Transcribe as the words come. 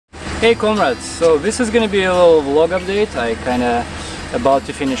Hey comrades, so this is gonna be a little vlog update. I kinda about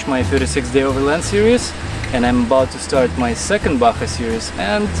to finish my 36-day Overland series and I'm about to start my second Baja series,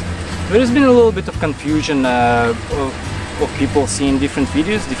 and there's been a little bit of confusion of people seeing different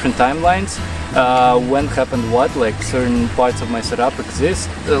videos, different timelines, when happened what, like certain parts of my setup exist,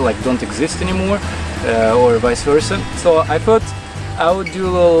 don't exist anymore, or vice versa. So I thought I would do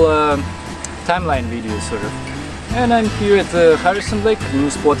a little timeline video sort of. And I'm here at Harrison Lake, a new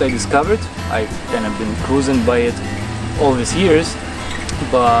spot I discovered. I've kind of been cruising by it all these years,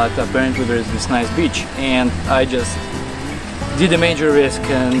 but apparently there's this nice beach, and I just did a major risk,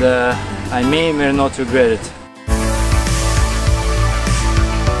 and I may or may not regret it.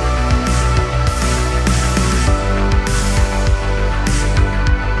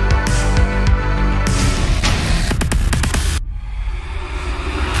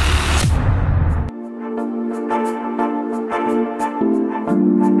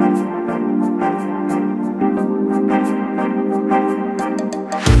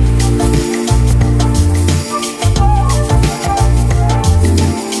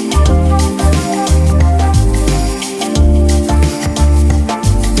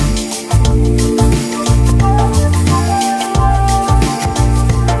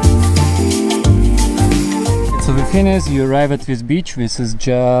 Is you arrive at this beach. This is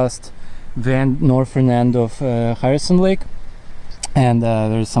just the northern end of Harrison Lake, and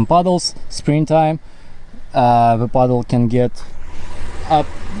there's some puddles. Springtime, the puddle can get up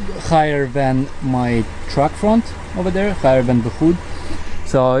higher than my truck front over there, higher than the hood,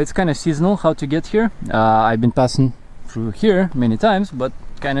 so it's kind of seasonal how to get here. I've been passing through here many times, but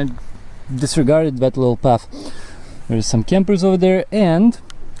kind of disregarded that little path. There's some campers over there, and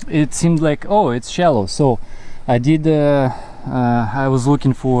it seemed like, oh, it's shallow, so I did. I was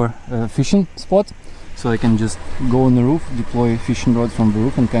looking for a fishing spot, so I can just go on the roof, deploy a fishing rod from the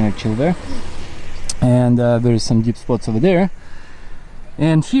roof, and kind of chill there. And there's some deep spots over there.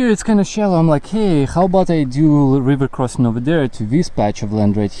 And here it's kind of shallow. I'm like, hey, how about I do a river crossing over there to this patch of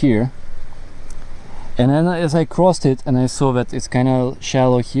land right here? And then as I crossed it and I saw that it's kind of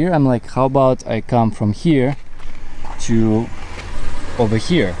shallow here, I'm like, how about I come from here to over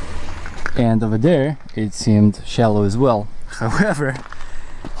here? And over there it seemed shallow as well. However,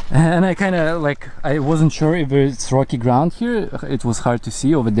 and I kind of like, I wasn't sure if it's rocky ground here. It was hard to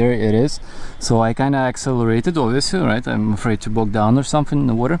see. Over there it is, so I kind of accelerated, obviously, right? I'm afraid to bog down or something in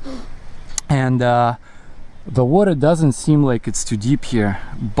the water, and the water doesn't seem like it's too deep here,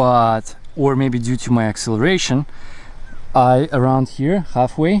 but, or maybe due to my acceleration, around here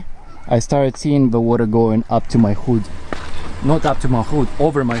halfway I started seeing the water going up to my hood. Not up to my hood,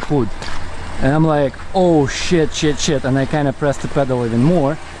 over my hood. And I'm like, oh shit, and I kind of pressed the pedal even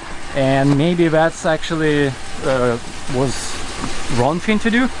more, and maybe that's actually was wrong thing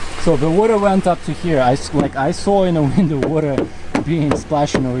to do. So the water went up to here. I saw in the window water being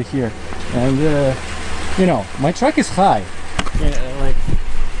splashing over here, and you know, my truck is high. Yeah, like,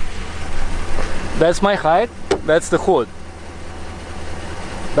 that's my height, that's the hood,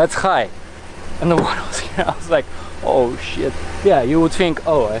 that's high, and the water was here. I was like, oh shit. Yeah, you would think,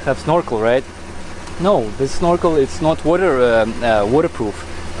 oh, I have snorkel, right? No, this snorkel, it's not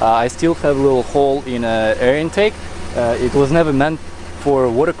waterproof. I still have a little hole in air intake. It was never meant for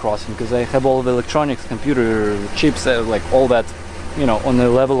water crossing, because I have all the electronics, computer chips, like all that, you know, on the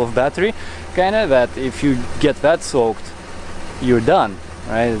level of battery, kind of, that if you get that soaked, you're done,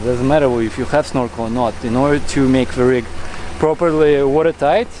 right? It doesn't matter if you have snorkel or not. In order to make the rig properly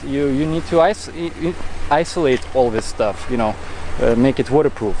watertight, you need to isolate all this stuff, you know, make it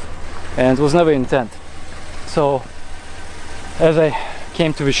waterproof, and it was never intent. So as I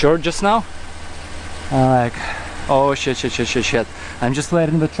came to the shore just now, I'm like, oh shit, I'm just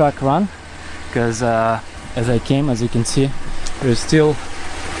letting the truck run, because as I came, as you can see, there's still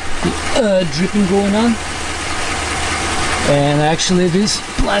dripping going on, and actually this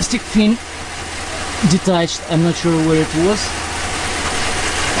plastic thing detached. I'm not sure where it was.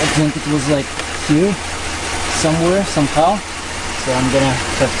 I think it was like here somewhere, somehow, so I'm gonna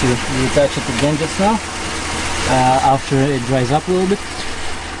have to reattach it again just now, after it dries up a little bit.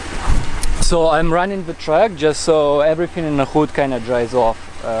 So I'm running the truck just so everything in the hood kind of dries off,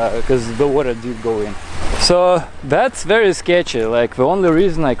 because the water did go in. So that's very sketchy. Like, the only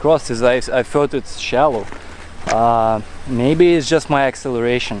reason I crossed is I thought it's shallow. Maybe it's just my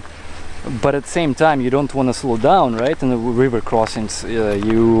acceleration, but at the same time you don't want to slow down, right? In the river crossings,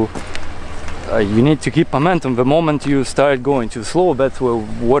 you need to keep momentum. The moment you start going too slow, that's where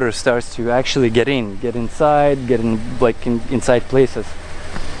water starts to actually get inside, inside places.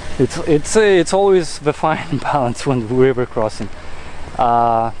 It's always the fine balance when river crossing.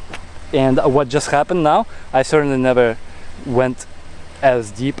 and what just happened now, I certainly never went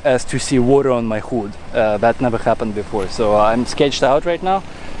as deep as to see water on my hood. That never happened before, so I'm sketched out right now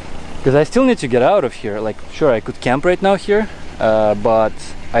because I still need to get out of here. Like, sure, I could camp right now here, but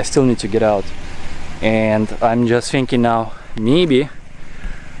I still need to get out. And I'm just thinking now, maybe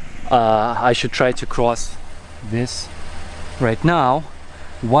I should try to cross this right now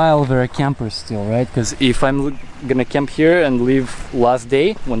while there are campers still, right? Because if I'm gonna camp here and leave last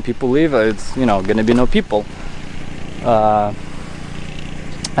day when people leave, it's, you know, gonna be no people. I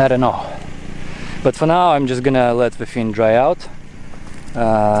don't know, but for now I'm just gonna let the thing dry out.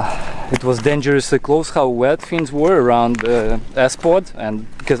 It was dangerously close how wet things were around the S-pod, and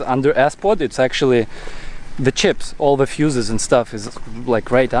because under S-pod it's actually the chips, all the fuses and stuff is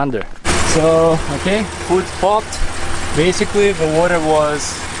like right under. So okay, hood popped. Basically the water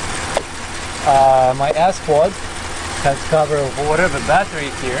was my S-pod had cover of water, the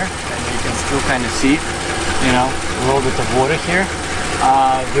battery here, and you can still kind of see, you know, a little bit of water here.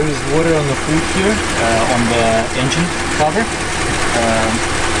 There is water on the hood here, on the engine cover.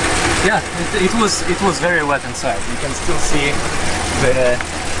 Yeah, it was very wet inside. You can still see the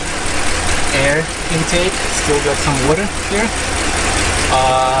air intake. Still got some water here.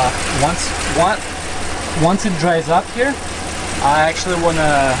 Once it dries up here, I actually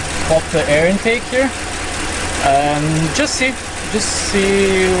wanna pop the air intake here and just see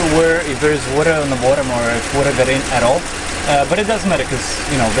where, if there is water on the bottom or if water got in at all. But it doesn't matter because,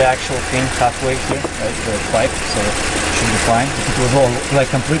 you know, the actual thing halfway here, right, the pipe, so it should be fine. If it was all like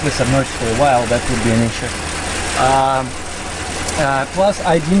completely submerged for a while, that would be an issue. Plus,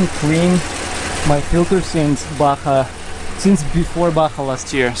 I didn't clean my filter since before Baja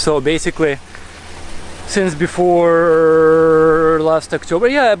last year. So basically, since before last October,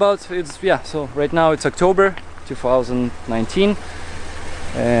 so right now it's October 2019,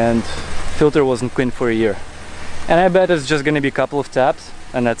 and filter wasn't cleaned for a year. And I bet it's just gonna be a couple of taps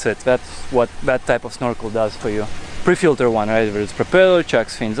and that's it. That's what that type of snorkel does for you. Pre-filter one, right, where it's propeller,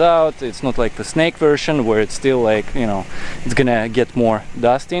 checks things out. It's not like the snake version where it's still like, you know, it's gonna get more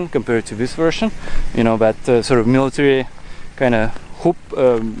dust in compared to this version. You know, that sort of military kind of hoop,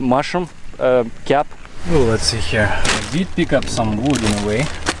 mushroom cap. Oh, let's see here. I did pick up some wood in a way,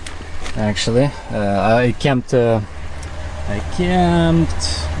 actually. I camped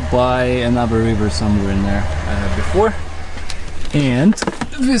by another river somewhere in there before, and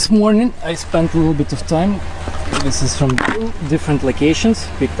this morning I spent a little bit of time. This is from different locations,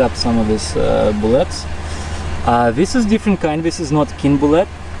 picked up some of these bullets. This is different kind, this is not kin bullet.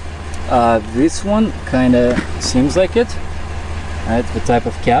 This one kind of seems like it, right, the type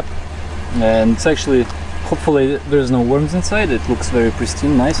of cap, and it's actually, hopefully there's no worms inside. It looks very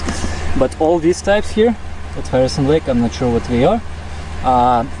pristine, nice. But all these types here at Harrison Lake, I'm not sure what they are.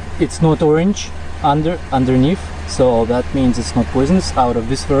 It's not orange underneath, so that means it's not poisonous. Out of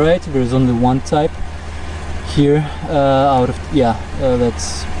this variety, there is only one type here.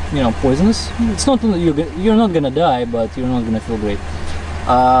 That's, you know, poisonous. It's not, you're not gonna die, but you're not gonna feel great.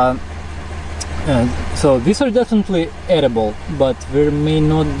 So these are definitely edible, but there may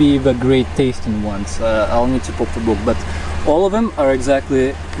not be the great tasting ones. I'll need to pop the book, but all of them are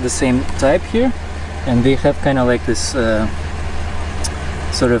exactly the same type here, and they have kind of like this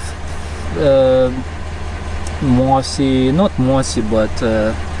sort of mossy, not mossy, but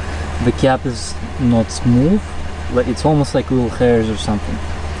the cap is not smooth. It's almost like little hairs or something.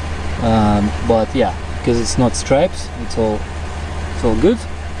 But yeah, because it's not stripes, it's all good.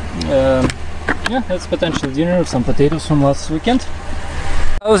 Yeah, that's potential dinner with some potatoes from last weekend.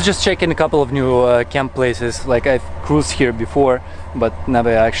 I was just checking a couple of new camp places. Like, I've cruised here before, but never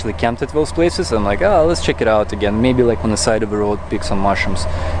actually camped at those places. I'm like, oh, let's check it out again. Maybe like on the side of the road, pick some mushrooms.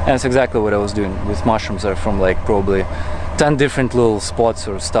 And that's exactly what I was doing. With mushrooms are from like probably 10 different little spots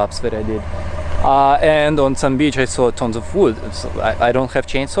or stops that I did. And on some beach I saw tons of wood. I don't have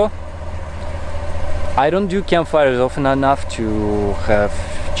chainsaw. I don't do campfires often enough to have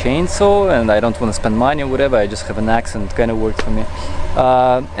chainsaw, and I don't want to spend money or whatever. I just have an axe and it kind of works for me.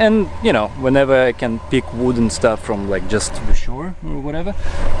 And you know, whenever I can pick wood and stuff from like just the shore or whatever,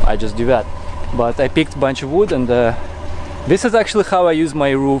 I just do that. But I picked a bunch of wood, and this is actually how I use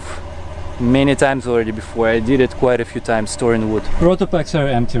my roof many times already before. I did it quite a few times, storing wood. Roto packs are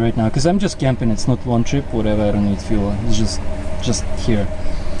empty right now because I'm just camping. It's not one trip, whatever. I don't need fuel. It's just here.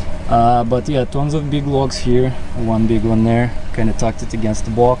 But yeah, tons of big logs here, one big one there, kind of tucked it against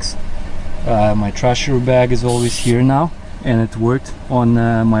the box. My trasher bag is always here now, and it worked on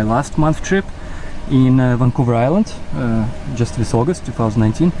my last month trip in Vancouver Island, just this August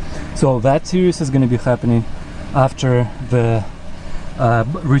 2019. So that series is going to be happening after the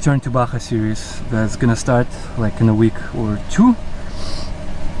Return to Baja series that's gonna start like in a week or two.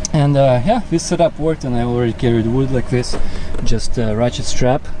 And yeah, this setup worked, and I already carried wood like this, just a ratchet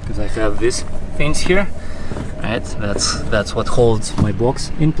strap, because I have these things here, right? That's what holds my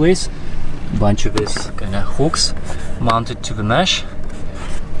box in place. Bunch of these kind of hooks mounted to the mesh,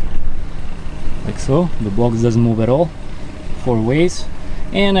 like so. The box doesn't move at all, 4 ways,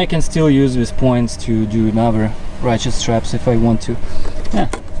 and I can still use these points to do another ratchet straps if I want to. Yeah,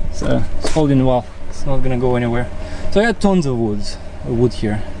 so it's holding well, it's not gonna go anywhere. So I got tons of wood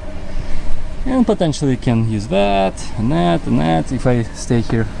here, and potentially can use that and that and that if I stay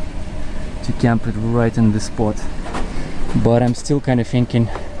here to camp it right in this spot. But I'm still kind of thinking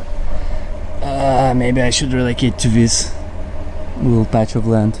maybe I should relocate to this little patch of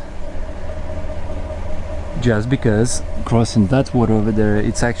land, just because crossing that water over there,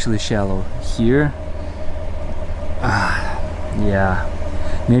 it's actually shallow. Here yeah,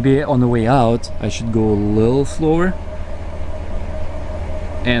 maybe on the way out I should go a little slower,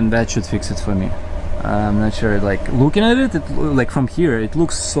 and that should fix it for me. I'm not sure, like looking at it, like from here it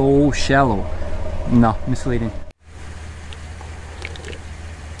looks so shallow. No, misleading.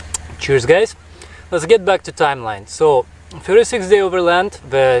 Cheers guys, let's get back to timeline. So 36-day Overland,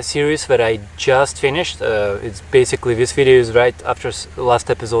 the series that I just finished, it's basically, this video is right after last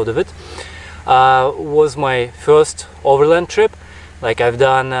episode of it, was my first Overland trip. Like I've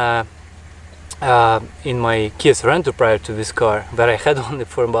done in my Kia Sorento prior to this car, that I had on it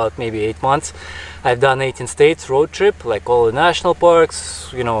for about maybe 8 months. I've done 18 states road trip, like all the national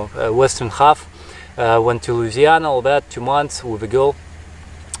parks, you know, western half. Went to Louisiana, all that, 2 months with a girl.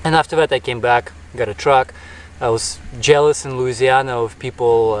 And after that I came back, got a truck. I was jealous in Louisiana of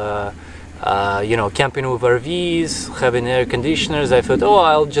people you know, camping with RVs, having air conditioners. I thought, oh,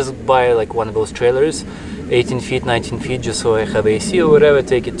 I'll just buy like one of those trailers, 18 feet, 19 feet, just so I have AC or whatever,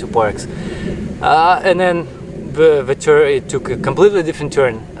 take it to parks. And then it took a completely different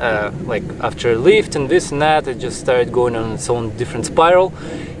turn. Like after a lift and this and that, it just started going on its own different spiral.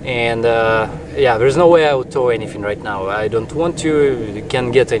 And yeah, there's no way I would tow anything right now. I don't want to, you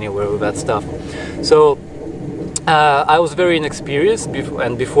can't get anywhere with that stuff. So I was very inexperienced,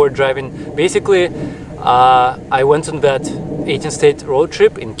 and before driving, basically I went on that 18 state road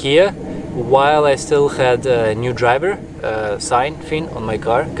trip in Kia while I still had a new driver sign thing on my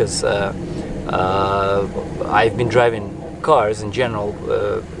car, because I've been driving cars in general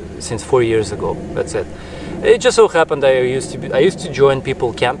since 4 years ago. That's it. It just so happened I used to join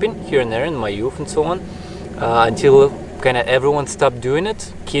people camping here and there in my youth and so on, until kind of everyone stopped doing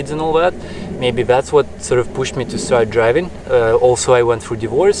it, kids and all that. Maybe that's what sort of pushed me to start driving. Also, I went through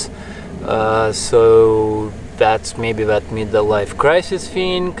divorce, so that's maybe that midlife crisis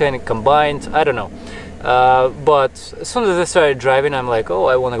thing kind of combined. I don't know. But as soon as I started driving, I'm like, oh,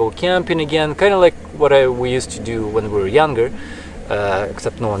 I want to go camping again, kind of like what we used to do when we were younger,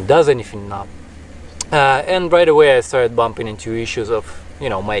 except no one does anything now. And right away I started bumping into issues of, you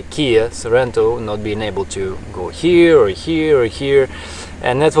know, my Kia Sorento not being able to go here or here or here,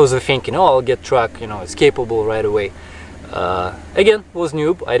 and that was the thinking, oh, I'll get truck, you know, it's capable right away. Again, was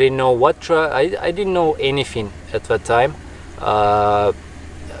noob. I didn't know what truck, I didn't know anything at that time.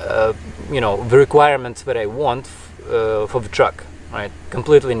 You know, the requirements that I want for the truck, right?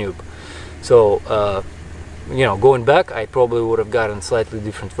 Completely noob. So you know, going back, I probably would have gotten slightly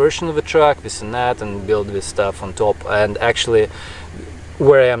different version of the truck, this and that, and build this stuff on top. And actually,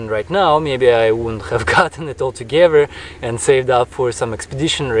 where I am right now, maybe I wouldn't have gotten it all together and saved up for some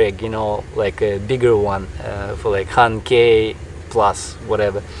expedition rig, you know, like a bigger one for like 100K plus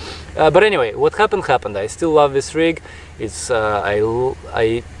whatever. But anyway, what happened. I still love this rig. It's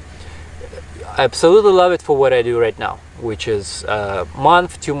I absolutely love it for what I do right now, which is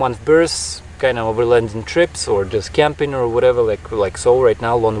month, 2 month bursts, kind of overlanding trips or just camping or whatever, like so right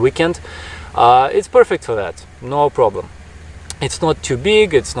now, long weekend. It's perfect for that, no problem. It's not too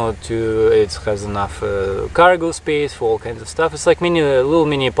big, it has enough cargo space for all kinds of stuff. It's like a little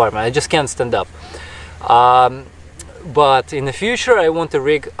mini apartment. I just can't stand up. But in the future I want a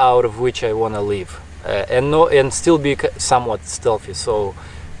rig out of which I want to live, and still be somewhat stealthy, so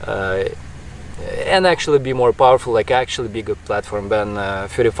and actually be more powerful, like actually bigger platform than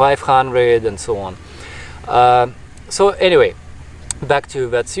 3500 and so on. So anyway, back to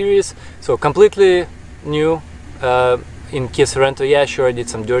that series. So completely new in Kia Sorento. Yeah, sure, I did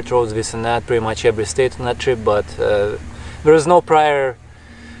some dirt roads, this and that, pretty much every state on that trip, but there is no prior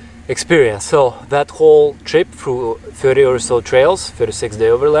experience. So that whole trip through 30 or so trails, 36-day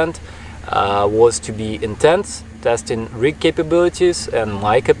Overland, was to be intense, testing rig capabilities and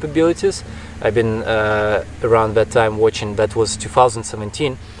my capabilities. I've been around that time watching, that was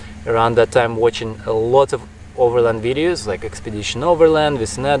 2017, around that time watching a lot of Overland videos like Expedition Overland,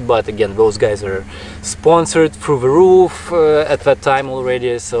 this and that, but again, those guys are sponsored through the roof at that time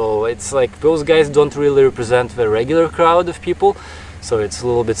already, so it's like those guys don't really represent the regular crowd of people, so it's a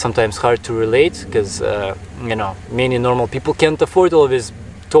little bit sometimes hard to relate, because you know, many normal people can't afford all these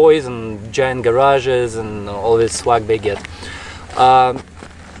toys and giant garages and all this swag they get.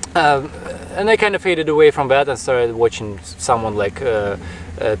 And I kind of faded away from that and started watching someone like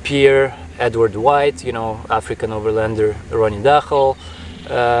Pierre, Edward White, you know, African Overlander, Ronnie Dachel,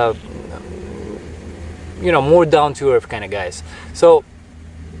 you know, more down-to-earth kind of guys. So,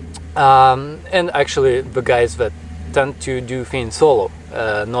 and actually the guys that tend to do things solo,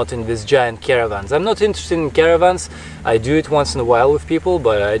 not in these giant caravans. I'm not interested in caravans. I do it once in a while with people,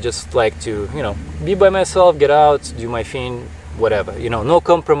 but I just like to, you know, be by myself, get out, do my thing, whatever, you know, no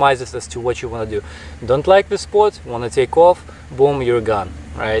compromises as to what you want to do. Don't like the spot, want to take off, boom, you're gone,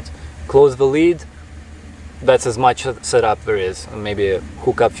 right? Close the lead, that's as much setup there is. Maybe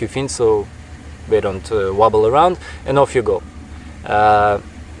hook up a few things so they don't wobble around, and off you go.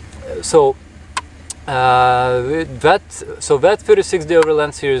 So that 36-day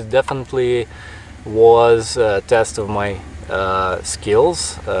Overland series definitely was a test of my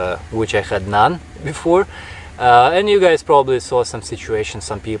skills, which I had none before. And you guys probably saw some situations,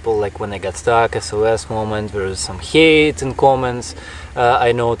 some people, like when I got stuck, SOS moment, there was some hate in comments.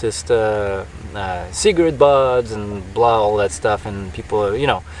 I noticed cigarette butts and blah, all that stuff, and people, you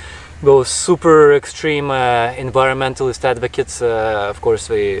know, those super extreme environmentalist advocates, of course,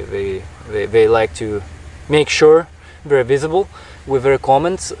 they like to make sure they're visible with their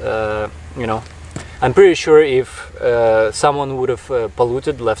comments, you know. I'm pretty sure if someone would have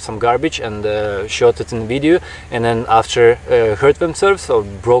polluted, left some garbage and shot it in video, and then after hurt themselves or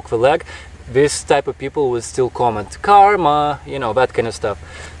broke the leg, this type of people would still comment karma, you know, that kind of stuff.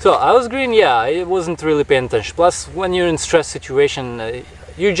 So I was green, yeah, I wasn't really paying attention. Plus, when you're in stress situation,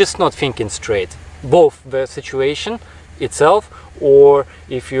 you're just not thinking straight. Both the situation itself, or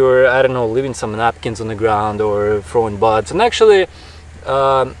if you're, I don't know, leaving some napkins on the ground or throwing buds. And actually,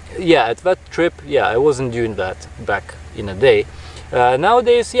 yeah, at that trip, yeah, I wasn't doing that back in a day.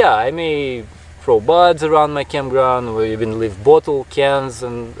 Nowadays, yeah, I may throw buds around my campground, or even leave bottle cans,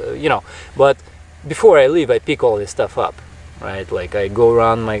 and you know, but before I leave, I pick all this stuff up, right? Like I go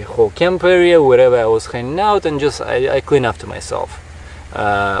around my whole camp area, wherever I was hanging out, and just I clean after myself.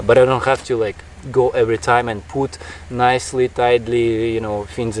 But I don't have to like go every time and put nicely, tidily, you know,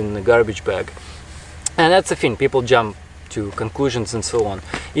 things in the garbage bag. And that's the thing, people jump to conclusions and so on.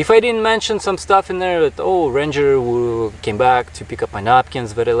 If I didn't mention some stuff in there that, oh, ranger came back to pick up my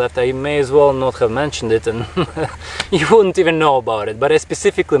napkins that I left, I may as well not have mentioned it, and you wouldn't even know about it. But I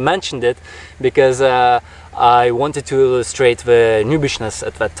specifically mentioned it because I wanted to illustrate the noobishness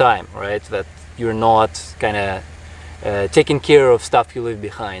at that time, right? That you're not kind of taking care of stuff you leave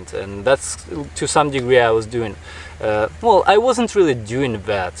behind, and that's to some degree I was doing. Well, I wasn't really doing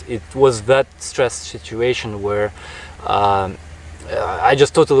that. It was that stress situation where I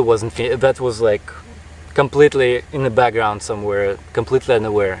just totally wasn't. That was like completely in the background somewhere, completely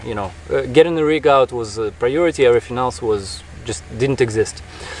unaware. You know, getting the rig out was a priority. Everything else was just didn't exist.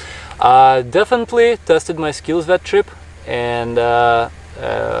 Definitely tested my skills that trip, and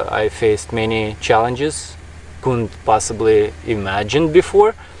I faced many challenges couldn't possibly imagine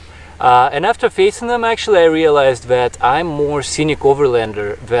before. And after facing them, actually, I realized that I'm more scenic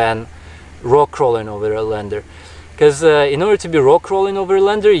overlander than rock crawling overlander. Because in order to be rock crawling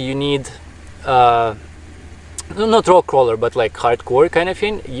overlander, you need not rock crawler, but like hardcore kind of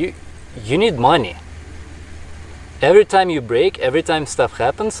thing. You need money. Every time you break, every time stuff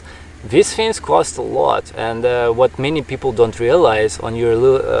happens, these things cost a lot. And what many people don't realize on your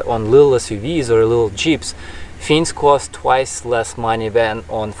on little SUVs or little Jeeps, things cost twice less money than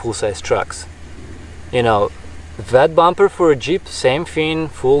on full-size trucks. You know, that bumper for a Jeep, same thing,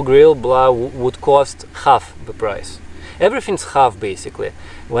 full grill, blah, would cost half the price. Everything's half basically.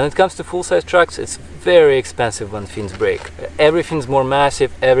 When it comes to full-size trucks, it's very expensive when things break. Everything's more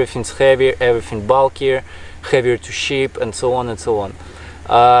massive, everything's heavier, everything bulkier, heavier to ship, and so on and so on.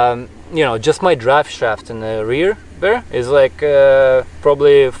 You know, just my drive shaft in the rear there is like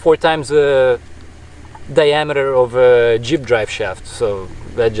probably 4 times the diameter of a Jeep drive shaft, so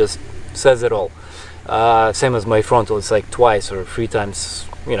that just says it all. Same as my frontal, it's like twice or 3 times,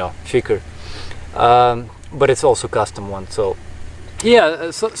 you know, thicker, but it's also custom one. So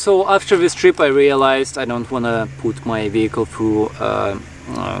yeah, so after this trip I realized I don't want to put my vehicle through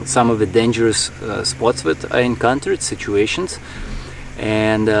some of the dangerous spots that I encountered, situations.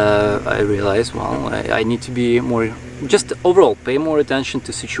 and I realized, well, I need to be more, just overall pay more attention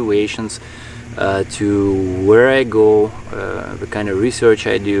to situations, to where I go, the kind of research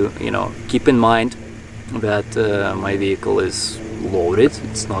I do. You know, keep in mind that my vehicle is loaded,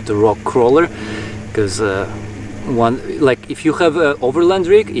 it's not a rock crawler, because like if you have an overland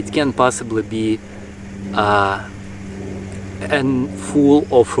rig, it can possibly be a full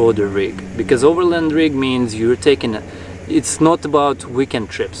off-roader rig, because overland rig means you're taking it's not about weekend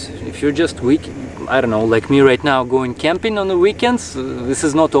trips. If you're just I don't know, like me right now, going camping on the weekends, this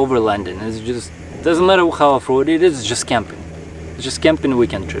is not overlanding. It's just, doesn't matter how off-road it is, it's just camping. It's just camping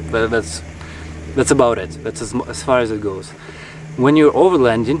weekend trip. That's about it. That's as far as it goes. When you're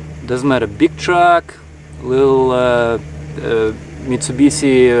overlanding, doesn't matter, big truck, little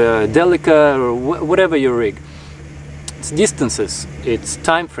Mitsubishi Delica, or whatever your rig. It's distances, it's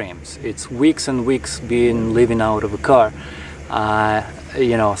time frames, it's weeks and weeks being living out of a car.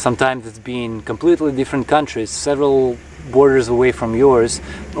 You know, sometimes it's being completely different countries, several borders away from yours,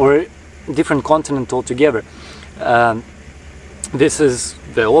 or different continent altogether. This is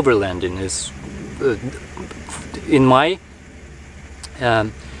the overlanding. Is in my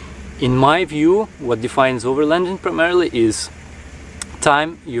view, what defines overlanding primarily is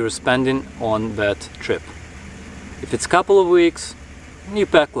time you're spending on that trip. If it's a couple of weeks, you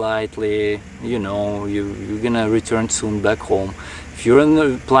pack lightly, you know, you're gonna return soon back home. If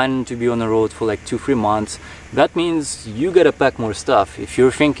you're planning to be on the road for like 2-3 months, that means you gotta pack more stuff. If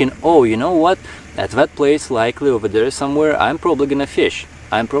you're thinking, oh, you know what, at that place, likely over there somewhere, I'm probably gonna fish,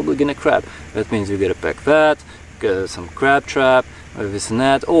 I'm probably gonna crab, that means you gotta pack that, some crab trap, this and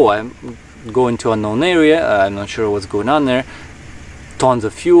that. Oh, I'm going to an unknown area, I'm not sure what's going on there. Tons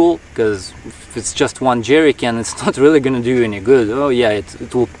of fuel, because if it's just one jerry can, it's not really gonna do you any good. Oh yeah,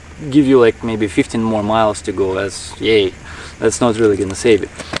 it will give you like maybe 15 more miles to go, as yay, that's not really gonna save it.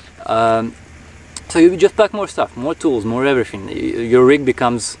 So you just pack more stuff, more tools, more everything. Your rig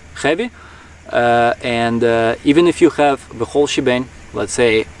becomes heavy, and even if you have the whole shebang, let's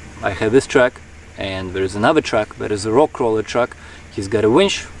say I have this truck and there is another truck that is a rock crawler truck. He's got a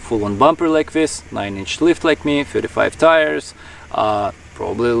winch, full-on bumper like this, 9-inch lift like me, 35 tires,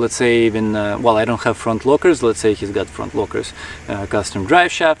 probably, let's say, even well, I don't have front lockers, let's say he's got front lockers, custom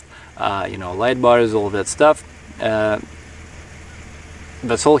drive shaft, you know, light bars, all that stuff.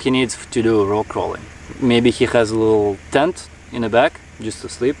 That's all he needs to do rock crawling. Maybe he has a little tent in the back just to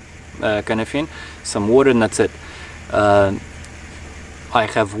sleep, kind of thing, some water, and that's it. I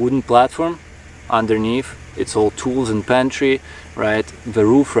have wooden platform underneath, it's all tools and pantry, right? The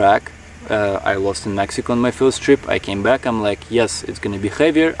roof rack I lost in Mexico on my first trip. I came back, I'm like, yes, it's gonna be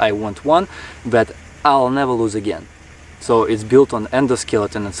heavier, I want one that I'll never lose again. So it's built on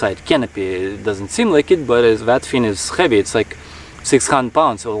endoskeleton inside canopy. It doesn't seem like it, but that thing is heavy. It's like 600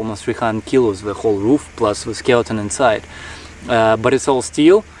 pounds, so almost 300 kilos, the whole roof plus the skeleton inside. But it's all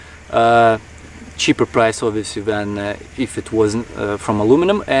steel, cheaper price obviously than if it wasn't from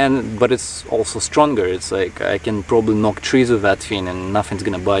aluminum, but it's also stronger. It's like I can probably knock trees with that thing and nothing's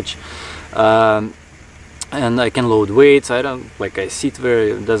gonna budge. And I can load weights, I sit there,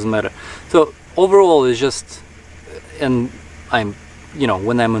 it doesn't matter. So overall it's just, and I'm, you know,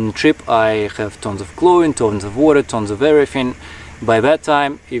 when I'm on a trip I have tons of clothing, tons of water, tons of everything. By that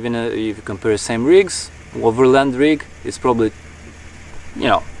time, even if you compare same rigs, overland rig is probably, you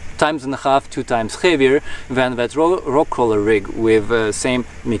know, 1.5 to 2 times heavier than that rock crawler rig with same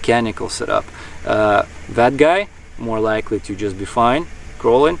mechanical setup. That guy more likely to just be fine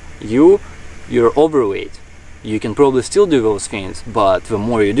crawling. You're overweight. You can probably still do those things, but the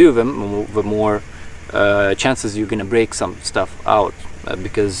more you do them, the more chances you're gonna break some stuff out,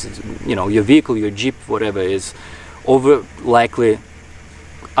 because, you know, your vehicle, your Jeep, whatever, is over likely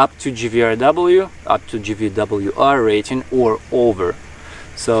up to GVRW, up to GVWR rating or over.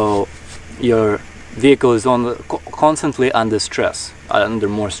 So your vehicle is constantly under stress, under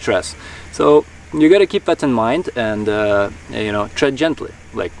more stress. So you got to keep that in mind and you know, tread gently.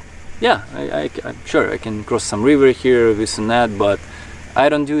 Like, yeah, I'm sure I can cross some river here, this and that, but I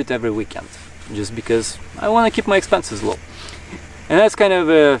don't do it every weekend just because I want to keep my expenses low. And that's kind of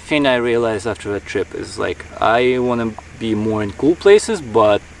a thing I realized after that trip, is like I want to be more in cool places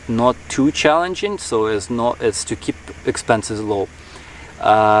but not too challenging, so as to keep expenses low.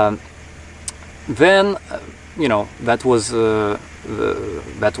 Then you know, that was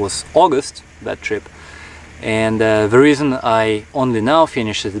August, that trip, and the reason I only now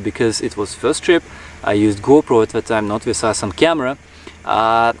finished it because it was first trip. I used GoPro at that time, not with awesome camera.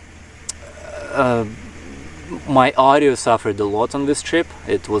 My audio suffered a lot on this trip.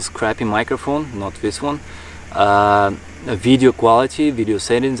 It was crappy microphone, not this one. video quality, video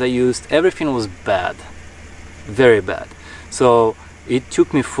settings I used, everything was bad, very bad. So it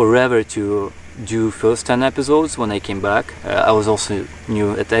took me forever to do first 10 episodes when I came back. I was also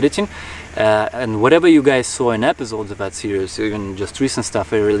new at editing, and whatever you guys saw in episodes of that series, even just recent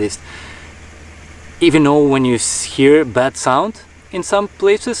stuff I released, even though when you hear bad sound in some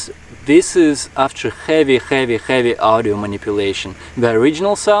places, this is after heavy audio manipulation. The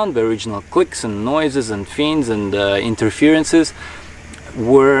original sound, the original clicks and noises and fins and interferences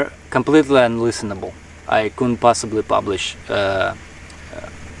were completely unlistenable. I couldn't possibly publish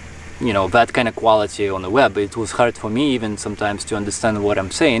you know, that kind of quality on the web. It was hard for me even sometimes to understand what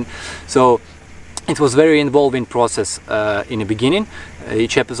I'm saying. So it was very involving process in the beginning.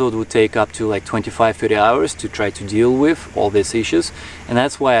 Each episode would take up to like 25-30 hours to try to deal with all these issues, and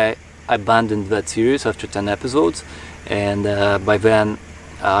that's why I abandoned that series after 10 episodes. And by then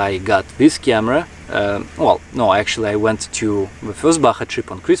I got this camera. Well, no, actually I went to the first Baja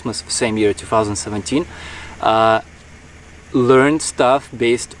trip on Christmas, same year, 2017. Learned stuff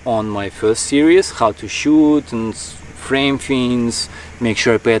based on my first series, how to shoot and frame things, make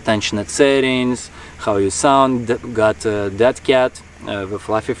sure I pay attention at settings, how you sound. Got that cat, the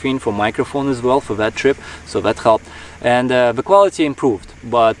fluffy fin for microphone as well for that trip, so that helped. And the quality improved,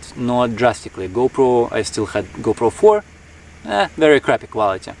 but not drastically. GoPro, I still had GoPro 4, very crappy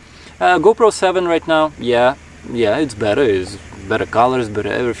quality. GoPro 7 right now, yeah, it's better colors,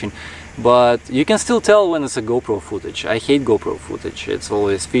 better everything. But you can still tell when it's a GoPro footage. I hate GoPro footage. It's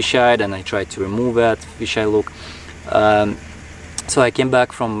always fisheye, and I try to remove that fisheye look. So I came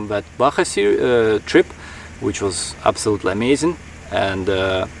back from that Baja trip, which was absolutely amazing. And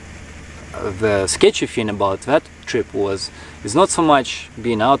the sketchy thing about that trip is not so much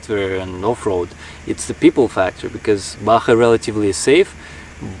being out there and off-road. It's the people factor, because Baja relatively is safe,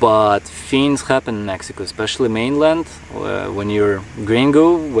 but things happen in Mexico, especially mainland, when you're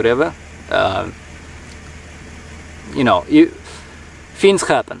gringo, whatever. You know, things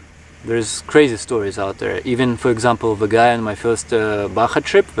happen. There's crazy stories out there. Even, for example, the guy on my first Baja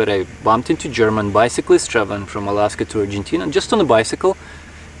trip that I bumped into, German bicyclist traveling from Alaska to Argentina, just on a bicycle.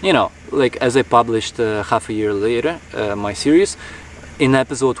 You know, like as I published half a year later my series, in the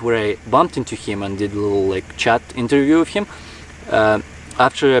episode where I bumped into him and did a little like chat interview with him,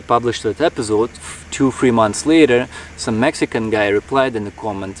 after I published that episode, 2-3 months later, some Mexican guy replied in the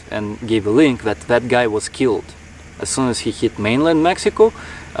comment and gave a link that that guy was killed. As soon as he hit mainland Mexico,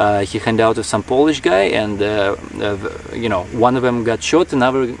 he handed out to some Polish guy, and you know, one of them got shot,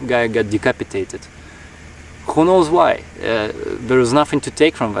 another guy got decapitated. Who knows why? There was nothing to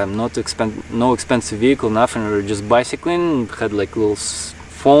take from them, no expensive vehicle, nothing. We were just bicycling, had like little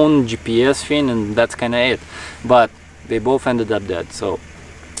phone, GPS thing, and that's kind of it. But they both ended up dead. So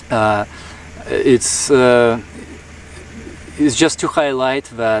it's just to highlight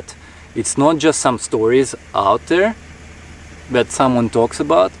that it's not just some stories out there that someone talks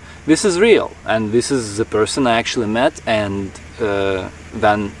about. This is real, and this is the person I actually met, and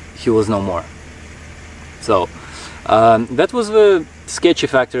then he was no more. So that was the sketchy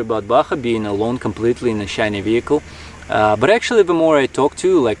factor about Baja, being alone completely in a shiny vehicle. But actually, the more I talk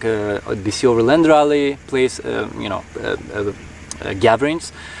to, like at BC Overland rally place, you know,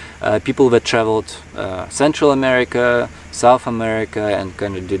 gatherings, people that traveled Central America, South America, and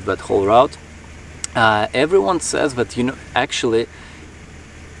kind of did that whole route, everyone says that, you know, actually,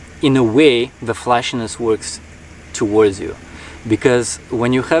 in a way, the flashiness works towards you. Because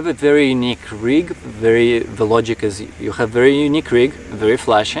when you have a very unique rig, the logic is you have very unique rig, very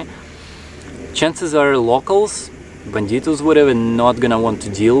flashy, chances are locals, banditos, whatever, not gonna want to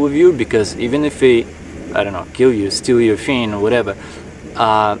deal with you, because even if they, I don't know, kill you, steal your thing or whatever,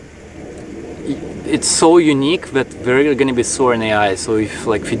 it's so unique that they're gonna be sore in the eye. So if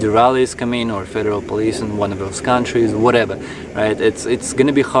like federales come in, or federal police in one of those countries, whatever, right, it's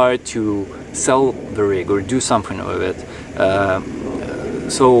gonna be hard to sell the rig or do something with it.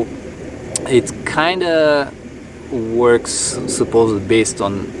 So it kind of works supposedly based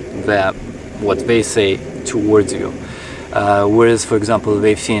on what they say towards you. Whereas, for example,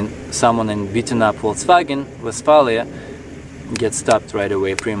 they've seen someone in beaten up Volkswagen, Westphalia, get stopped right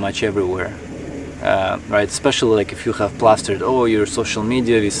away pretty much everywhere. Right, especially like if you have plastered, oh, your social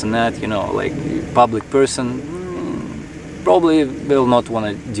media, this and that, you know, like public person, probably they'll not want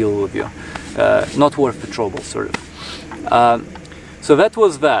to deal with you. Not worth the trouble, sort of. So that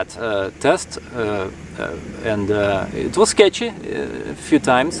was that test, and it was sketchy a few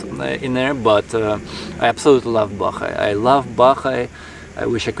times in there, but I absolutely love Baja. I love Baja. I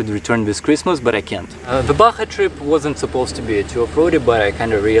wish I could return this Christmas, but I can't. The Baja trip wasn't supposed to be too off-roady, but I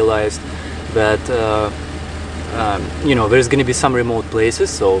kind of realized that you know, there's gonna be some remote places,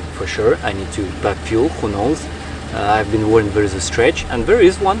 so for sure I need to pack fuel, who knows. I've been warned there is a stretch, and there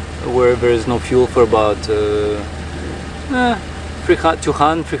is one where there is no fuel for about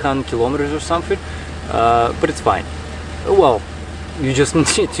 200-300 kilometers or something, but it's fine. Well, you just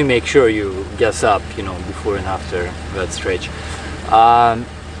need to make sure you gas up, you know, before and after that stretch.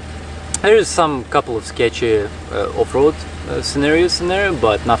 There is some couple of sketchy off-road scenarios in there,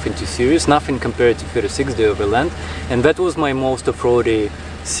 but nothing too serious, nothing compared to 36, the Overland, and that was my most off-roady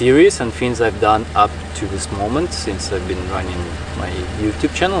series and things I've done up to this moment since I've been running my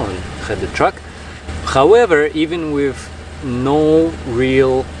YouTube channel and had the truck. However, even with no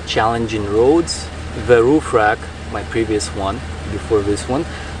real challenging roads, the roof rack, my previous one before this one,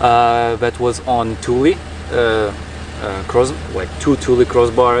 that was on Thule, like 2 Thule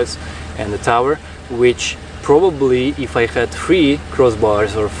crossbars and a tower, which probably if I had 3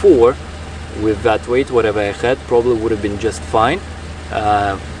 crossbars or 4 with that weight, whatever I had, probably would have been just fine.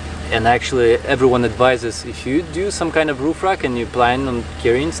 And actually everyone advises, if you do some kind of roof rack and you plan on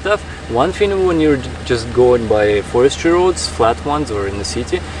carrying stuff, one thing when you're just going by forestry roads, flat ones, or in the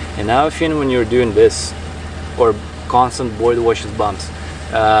city, and another thing when you're doing this or constant board washes, bumps,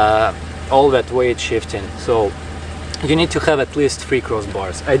 all that weight shifting, so you need to have at least 3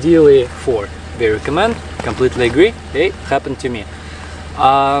 crossbars, ideally 4. They recommend, completely agree. Hey, happened to me.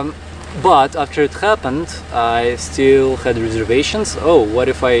 But after it happened, I still had reservations. Oh, what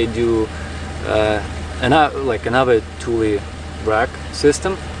if I do another Thule rack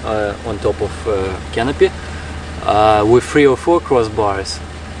system on top of canopy with 3 or 4 crossbars?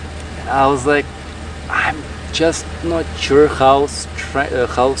 I was like, I'm just not sure how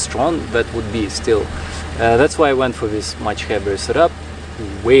strong that would be still. That's why I went for this much heavier setup,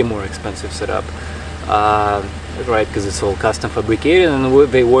 way more expensive setup. Right, because it's all custom fabricated, and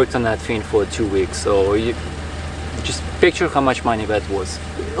they worked on that thing for 2 weeks, so you just picture how much money that was.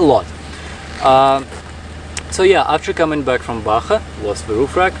 A lot. So yeah, after coming back from Baja, lost the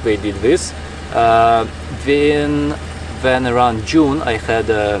roof rack, they did this. Then around June I had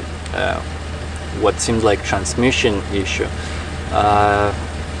what seemed like transmission issue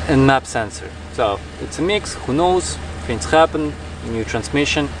and map sensor. So it's a mix, who knows, things happen, new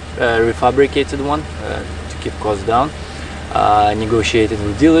transmission, refabricated one to keep costs down, negotiated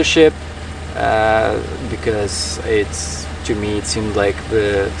with dealership because to me it seemed like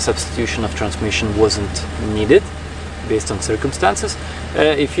the substitution of transmission wasn't needed based on circumstances.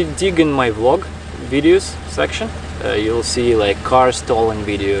 If you dig in my vlog videos section, you'll see like car stalling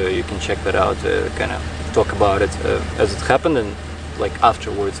video, you can check that out, kind of talk about it as it happened and like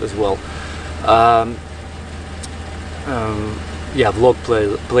afterwards as well. Yeah, vlog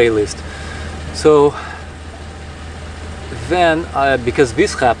playlist. So then because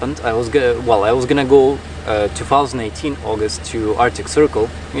this happened, I was gonna go 2018 August to Arctic Circle,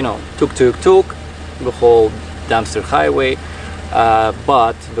 you know, tuk the whole dumpster highway,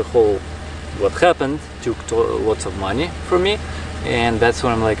 but what happened took lots of money from me, and that's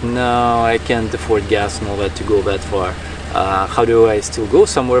when I'm like, no, I can't afford gas and all that to go that far. How do I still go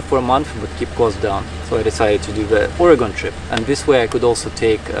somewhere for a month but keep costs down? So I decided to do the Oregon trip, and this way I could also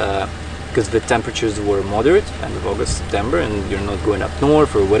take, because the temperatures were moderate, end of August, September, and you're not going up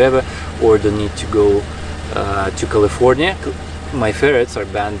north or whatever, or don't need to go to California. My ferrets are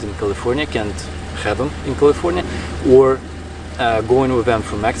banned in California, can't have them in California, or going with them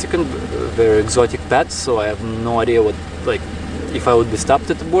from Mexico. They're exotic pets, so I have no idea what, like, if I would be stopped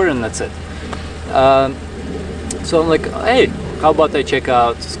at the border, and that's it. So I'm like, hey, how about I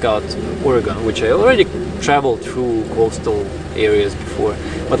scout Oregon, which I already traveled through coastal areas before,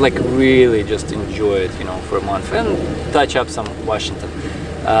 but like really just enjoy it, you know, for a month, and touch up some Washington,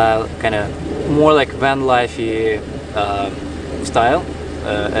 kind of more like van lifey style,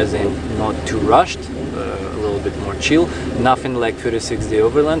 as in not too rushed, a little bit more chill, nothing like 36 the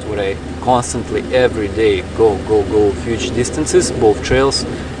Overland, where I constantly every day go huge distances, both trails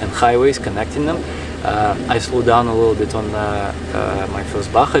and highways connecting them. I slowed down a little bit on my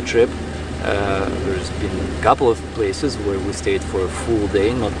first Baja trip. There's been a couple of places where we stayed for a full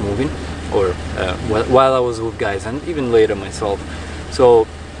day, not moving, or while I was with guys, and even later myself. So,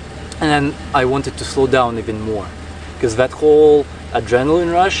 and then I wanted to slow down even more, because that whole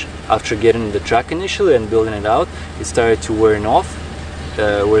adrenaline rush after getting the truck initially and building it out, it started to wearing off.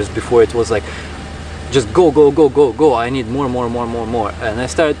 Whereas before it was like, just go, I need more, and I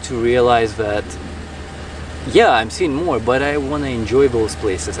started to realize that, yeah, I'm seeing more, but I want to enjoy those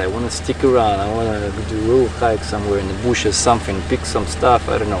places. I want to stick around. I want to do a little hike somewhere in the bushes, something, pick some stuff,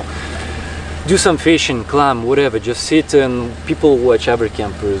 I don't know, do some fishing, climb, whatever, just sit and people watch other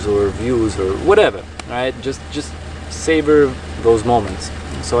campers or views or whatever. right? Just savor those moments.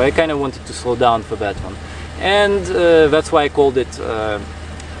 So I kind of wanted to slow down for that one, and that's why I called it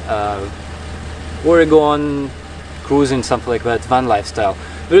Oregon cruising, something like that, van lifestyle.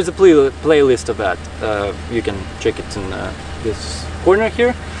 There is a playlist of that. You can check it in this corner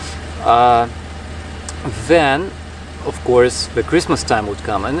here. Then, of course, the Christmas time would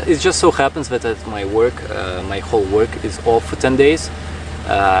come, and it just so happens that at my work, my whole work is off for 10 days.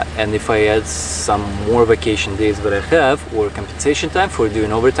 And if I add some more vacation days that I have, or compensation time for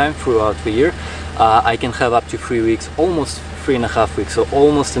doing overtime throughout the year, I can have up to 3 weeks, almost 3.5 weeks, so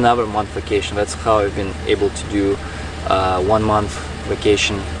almost another month vacation. That's how I've been able to do 1 month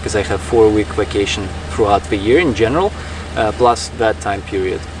vacation, because I have 4-week vacation throughout the year in general, plus that time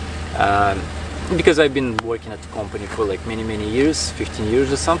period. Because I've been working at the company for like many years, 15 years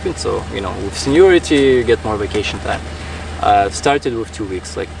or something, so you know, with seniority you get more vacation time. Started with 2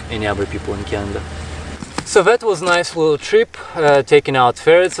 weeks like any other people in Canada. So that was a nice little trip, taking out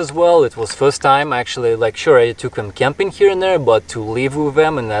ferrets as well. It was first time actually, like sure I took them camping here and there, but to live with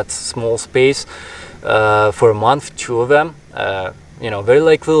them in that small space for a month, 2 of them, you know, they're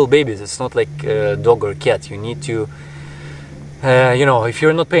like little babies. It's not like a dog or cat. You need to you know, if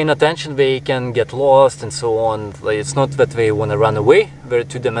you're not paying attention, they can get lost and so on. Like, it's not that they want to run away, they're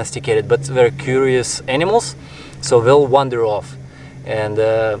too domesticated, but they're curious animals, so they'll wander off. And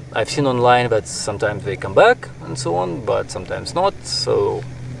I've seen online that sometimes they come back and so on, but sometimes not. So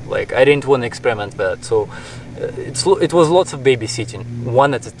like I didn't want to experiment that. So it was lots of babysitting,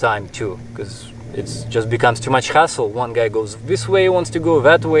 one at a time too, because it just becomes too much hassle. One guy goes this way, wants to go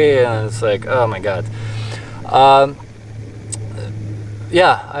that way, and it's like, oh my god.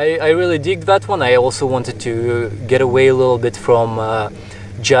 Yeah, I really dig that one. I also wanted to get away a little bit from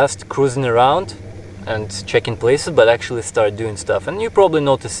just cruising around and checking places, but actually start doing stuff. And you probably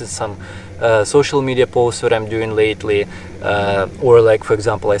noticed some social media posts that I'm doing lately, or like for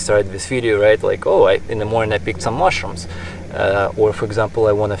example I started this video, right, like oh in the morning I picked some mushrooms, or for example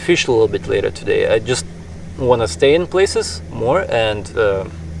I want to fish a little bit later today. I just want to stay in places more and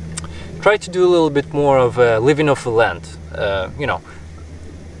try to do a little bit more of living off the land, you know,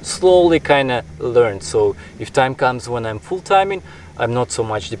 slowly kind of learn. So if time comes when I'm full-timing, I'm not so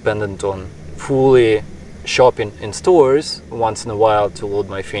much dependent on fully shopping in stores once in a while to load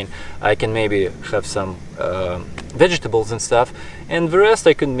my thing. I can maybe have some vegetables and stuff, and the rest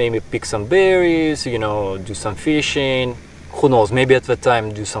I can maybe pick some berries, you know, do some fishing, who knows, maybe at that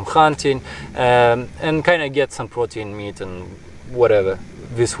time do some hunting, and kind of get some protein, meat and whatever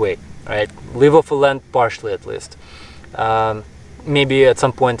this way, right? Live off the land partially at least. Maybe at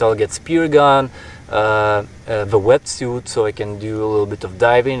some point I'll get spear gun, the wetsuit, so I can do a little bit of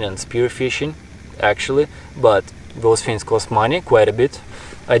diving and spear fishing actually, but those things cost money, quite a bit.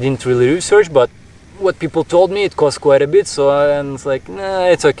 I didn't really research, but what people told me, it costs quite a bit, so I'm like, nah,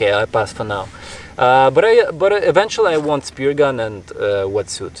 it's okay, I pass for now. But eventually I want spear gun and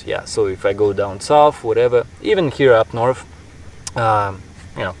wetsuit, yeah. So if I go down south, whatever, even here up north,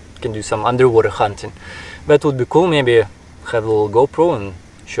 you know, can do some underwater hunting. That would be cool. Maybe have a little GoPro and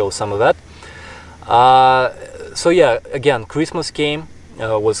show some of that. So yeah, again, Christmas came,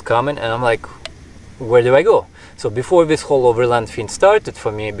 was coming, and I'm like, where do I go? So before this whole overland thing started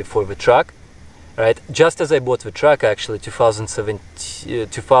for me, before the truck, right, just as I bought the truck, actually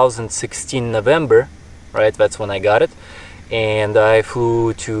 2016 November, right, that's when I got it, and I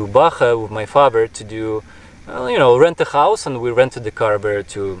flew to Baja with my father to do, you know, rent a house, and we rented the car there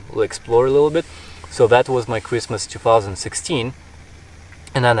to explore a little bit. So that was my Christmas 2016,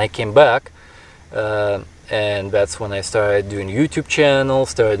 and then I came back, and that's when I started doing YouTube channel,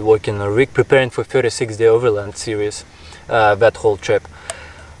 started working on a rig, preparing for 36-day Overland series, that whole trip.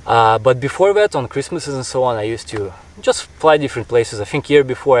 But before that, on Christmases and so on, I used to just fly different places. I think year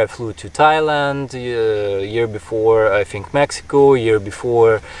before I flew to Thailand, year before I think Mexico, year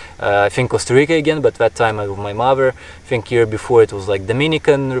before I think Costa Rica again, but that time I was with my mother. I think year before it was like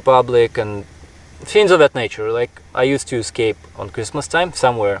Dominican Republic and things of that nature. Like I used to escape on Christmas time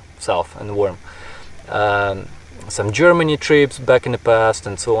somewhere south and warm. Some Germany trips back in the past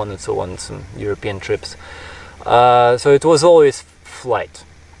and so on, some European trips. So it was always flight.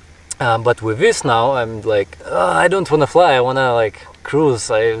 But with this now, I'm like, I don't want to fly, I want to like cruise.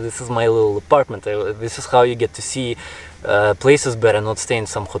 This is my little apartment. This is how you get to see places better, not stay in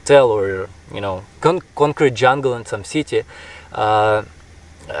some hotel or, you know, concrete jungle in some city.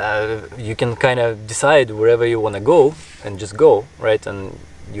 You can kind of decide wherever you want to go and just go, right? And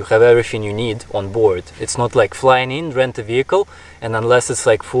you have everything you need on board. It's not like flying in, rent a vehicle, and unless it's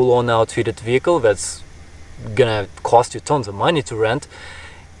like full-on outfitted vehicle that's gonna cost you tons of money to rent,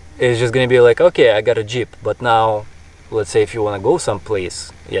 it's just gonna be like, okay, I got a Jeep, but now let's say if you want to go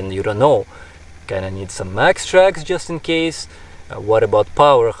someplace and you don't know, kind of need some max tracks just in case. What about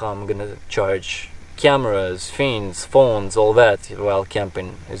power? How I'm gonna charge cameras, fins, phones, all that while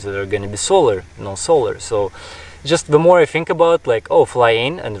camping? Is there gonna be solar? No solar. So just the more I think about, like, oh, fly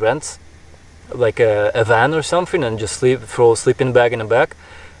in and rent like a van or something and just throw a sleeping bag in the back,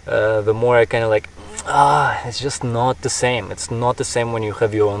 the more I kind of like, it's just not the same. It's not the same when you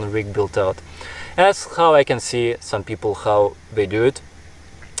have your own rig built out. And that's how I can see some people how they do it,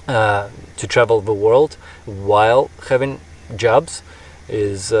 to travel the world while having jobs.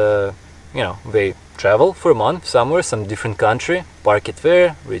 Is you know, they travel for a month somewhere, some different country, park it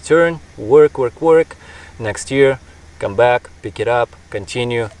there, return, work, next year come back, pick it up,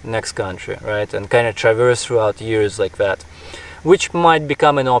 continue, next country, right? And kind of traverse throughout years like that, which might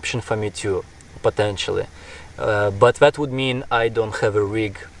become an option for me too, potentially. But that would mean I don't have a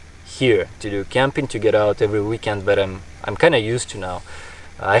rig here to do camping, to get out every weekend that I'm kind of used to now.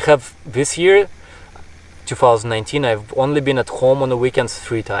 I have this year, 2019, I've only been at home on the weekends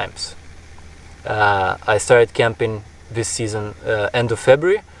 3 times. I started camping this season end of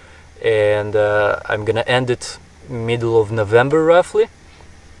February, and I'm gonna end it middle of November roughly.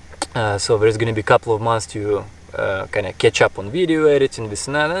 So there's gonna be a couple of months to kind of catch up on video editing, this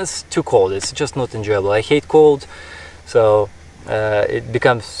and that. And it's too cold, it's just not enjoyable. I hate cold, so it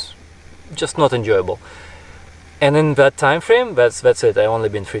becomes just not enjoyable. And in that time frame, that's it. I only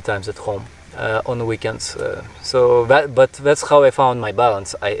been 3 times at home on the weekends. But that's how I found my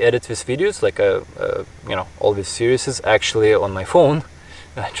balance. I edit these videos, like you know, all these series actually on my phone.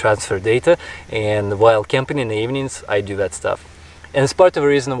 I transfer data, and while camping in the evenings, I do that stuff. And it's part of the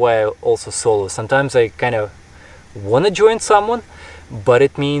reason why I also solo. Sometimes I kind of want to join someone, but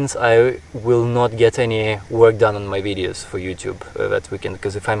it means I will not get any work done on my videos for YouTube that weekend,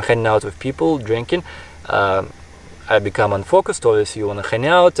 because if I'm hanging out with people drinking, I become unfocused. Obviously you want to hang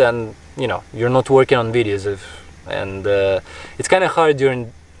out, and you know, you're not working on videos, and it's kind of hard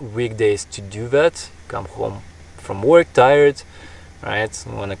during weekdays to do that. Come home from work tired, right?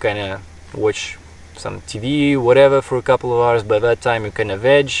 You want to kind of watch some TV, whatever, for a couple of hours. By that time you kind of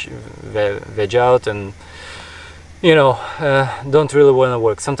veg out, and you know, don't really want to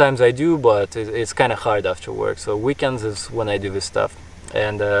work. Sometimes I do, but it's kind of hard after work. So weekends is when I do this stuff.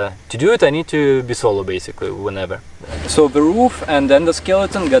 And to do it, I need to be solo, basically, whenever. So the roof and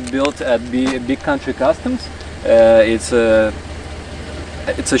endoskeleton got built at Big Country Customs. It's a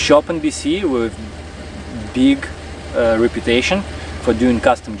shop in BC with big reputation for doing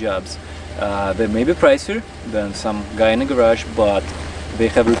custom jobs. They may be pricier than some guy in a garage, but they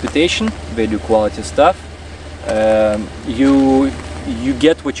have reputation. They do quality stuff. You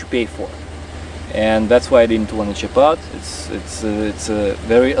get what you pay for. And that's why I didn't want to chip out. It's a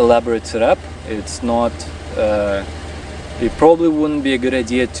very elaborate setup. It's not. It probably wouldn't be a good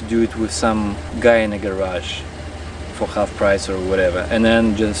idea to do it with some guy in a garage for half price or whatever, and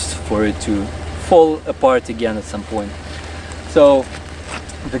then just for it to fall apart again at some point. So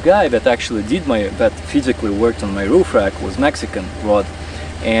the guy that actually that physically worked on my roof rack was Mexican, Rod,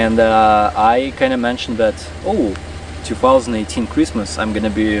 and I kind of mentioned that, oh, 2018 Christmas I'm gonna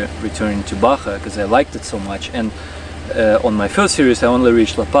be returning to Baja because I liked it so much, and on my first series I only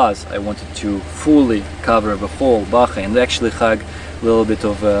reached La Paz. I wanted to fully cover the whole Baja and actually hug a little bit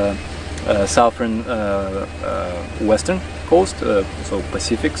of southern western coast, so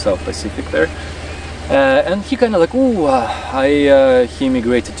Pacific, South Pacific there. And he kind of like, oh, he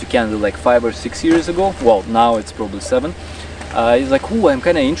immigrated to Canada like 5 or 6 years ago. Well, now it's probably 7. He's like, oh, I'm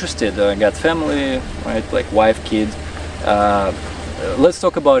kind of interested. I got family, right, like wife, kid. Let's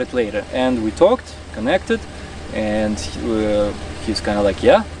talk about it later. And we talked, connected, and he's kind of like,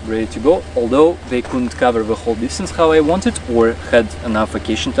 yeah, ready to go. Although they couldn't cover the whole distance how I wanted, or had enough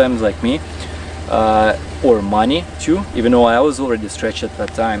vacation times like me, or money too. Even though I was already stretched at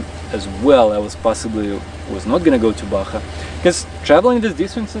that time as well, I was not gonna go to Baja, because traveling these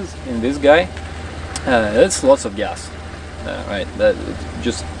distances in this guy, it's lots of gas. Right, that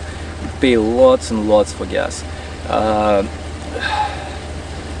just pay lots and lots for gas.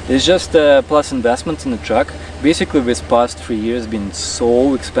 It's just a plus investment in the truck. Basically, this past 3 years been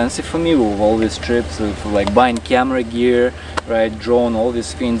so expensive for me with all these trips of like buying camera gear, right, drone, all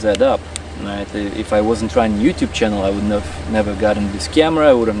these things add up. Right, if I wasn't running a YouTube channel, I would have never gotten this camera.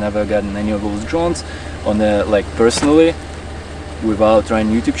 I would have never gotten any of those drones on the personally. Without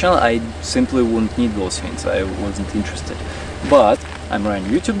running YouTube channel, I simply wouldn't need those things. I wasn't interested. But I'm running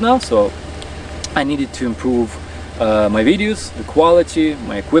YouTube now, so I needed to improve my videos, the quality,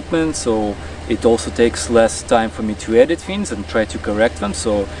 my equipment. So it also takes less time for me to edit things and try to correct them.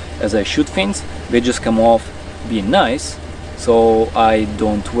 So as I shoot things, they just come off being nice, so I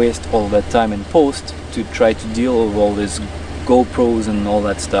don't waste all that time in post to try to deal with all these GoPros and all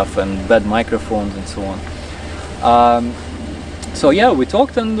that stuff and bad microphones and so on. So yeah, we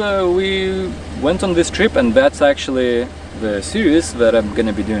talked and we went on this trip, and that's actually the series that I'm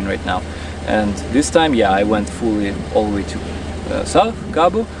gonna be doing right now. And this time, yeah, I went fully all the way to south,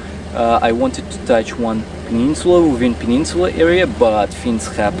 Cabo. I wanted to touch one peninsula within peninsula area, but things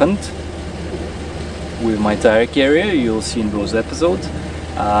happened with my tire carrier. You'll see in those episodes.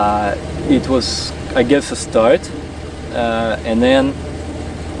 It was, I guess, a start, and then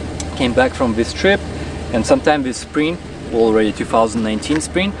came back from this trip, and sometime this spring, already 2019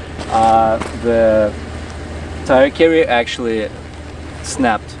 spring, the tire carrier actually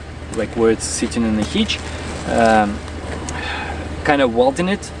snapped, like where it's sitting in the hitch, kind of welding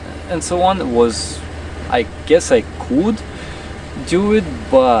it and so on. It was, I guess I could do it,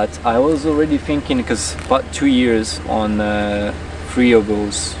 but I was already thinking, because about 2 years on 3 of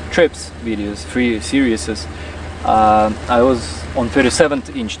those trips videos, 3 series, I was on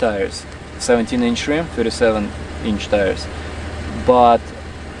 37-inch tires, 17-inch rim, 37-inch tires, but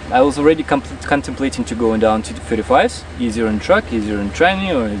I was already contemplating to going down to 35s, easier in truck, easier in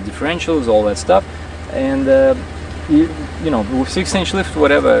tranny or differentials, all that stuff. And you know, with 6-inch lift,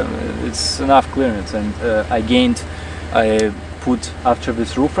 whatever, it's enough clearance. And I put, after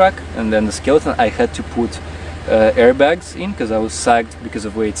this roof rack and then the skeleton, I had to put airbags in, because I was sagged because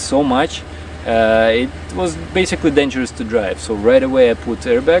of weight so much. It was basically dangerous to drive, so right away I put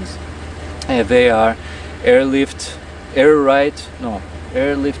airbags. They are Airlift Air Ride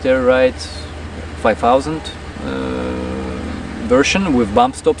 5000 version with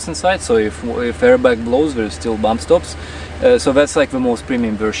bump stops inside, so if airbag blows, there's still bump stops. So that's like the most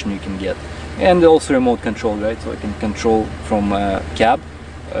premium version you can get. And also remote control, right? So I can control from cab.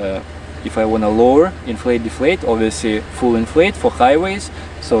 If I want to lower, inflate, deflate, obviously full inflate for highways,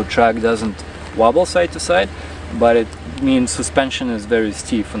 so track doesn't wobble side to side, but it means suspension is very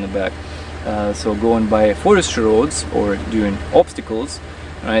stiff on the back. So going by forestry roads or doing obstacles,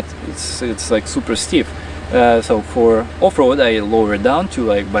 right, it's like super stiff. So for off-road, I lower it down to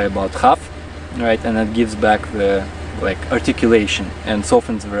like by about half, right, and that gives back the like articulation and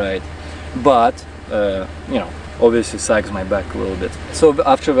softens the ride. But you know, obviously sags my back a little bit. So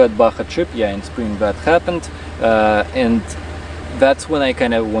after that Baja trip, yeah, in spring that happened, and that's when I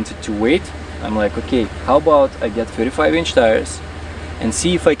kind of wanted to wait. I'm like, okay, how about I get 35-inch tires and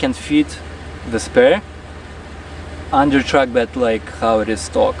see if I can fit the spare under track bed like how it is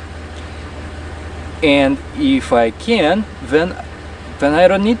stock. And if I can, then I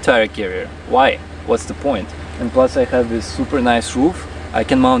don't need tire carrier. Why? What's the point? And plus I have this super nice roof. I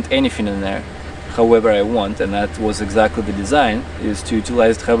can mount anything in there however I want, and that was exactly the design, is to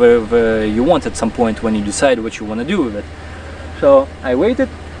utilize it however you want at some point when you decide what you want to do with it. So I waited,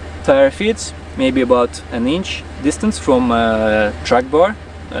 tire fits maybe about an inch distance from track bar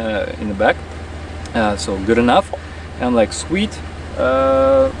in the back, so good enough. And I'm like, sweet,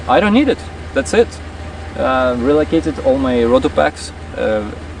 I don't need it, that's it. Relocated all my rotopacks.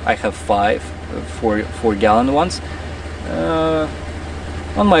 I have 5 4-gallon ones.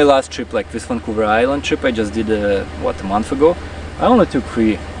 On my last trip, like this Vancouver Island trip I just did what, a month ago, I only took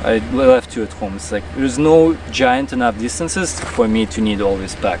 3. I left 2 at home. It's like there's no giant enough distances for me to need all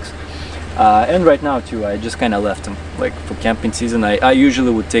these packs. And right now too, I just kind of left them like for camping season. I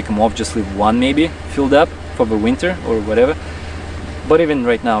usually would take them off, just leave 1 maybe filled up for the winter or whatever. But even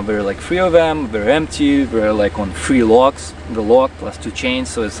right now there are like 3 of them, they're empty, they're like on 3 locks, the lock plus 2 chains,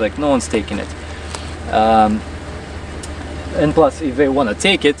 so it's like no one's taking it. And plus, if they want to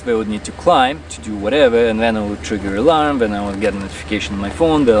take it, they would need to climb to do whatever, and then I would trigger alarm, then I would get a notification on my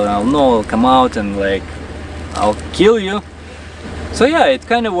phone, then I'll know, I'll come out and like, I'll kill you. So yeah, it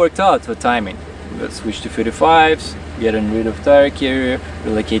kind of worked out for timing. Let's switch to 35s, getting rid of tire carrier,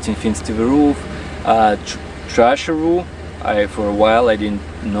 relocating things to the roof, trasher rule. For a while I didn't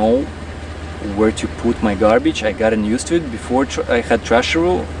know where to put my garbage. I gotten used to it. Before I had trasher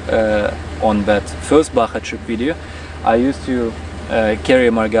rule, on that first Baja trip video, I used to carry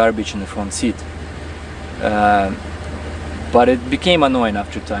my garbage in the front seat, but it became annoying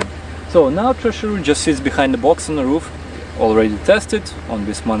after time. So now trasher rule just sits behind the box on the roof. Already tested on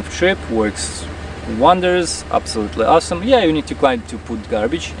this month trip, works wonders, absolutely awesome. Yeah, you need to climb to put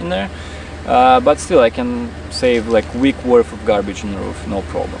garbage in there, but still I can save like week worth of garbage on the roof, no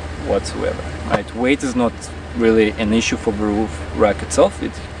problem whatsoever. Right, weight is not really an issue for the roof rack itself.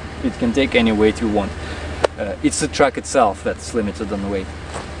 It can take any weight you want. It's the truck itself that's limited on weight.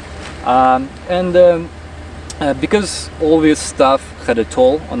 Because all this stuff had a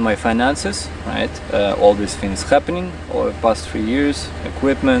toll on my finances, right? All these things happening over the past 3 years,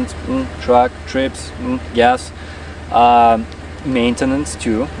 equipment, truck, trips, gas, maintenance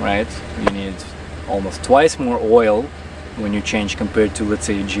too, right? You need almost twice more oil when you change compared to, let's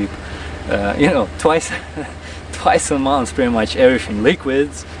say, a Jeep. You know, twice a month, pretty much everything,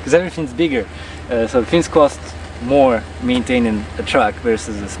 liquids, because everything's bigger. So things cost more maintaining a truck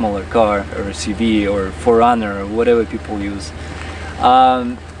versus a smaller car or a SUV or 4Runner or whatever people use.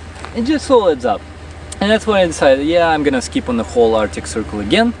 It just all adds up. And that's when I decided, yeah, I'm gonna skip on the whole Arctic Circle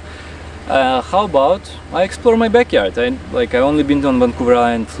again. How about I explore my backyard? I only been on Vancouver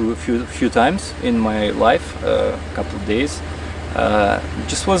Island a few times in my life, a couple of days.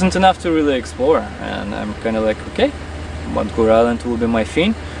 Just wasn't enough to really explore, and I'm kind of like, okay, Vancouver Island will be my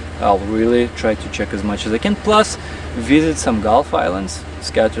thing. I'll really try to check as much as I can, plus visit some Gulf islands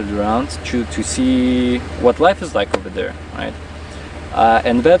scattered around to see what life is like over there, right?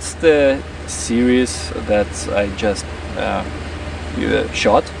 And that's the series that I just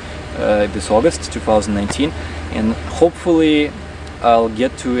shot this August 2019, and hopefully I'll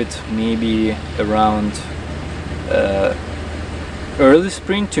get to it maybe around early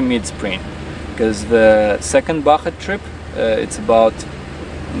spring to mid-spring, because the second Baja trip, it's about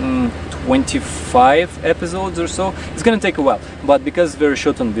 25 episodes or so. It's gonna take a while, but because they're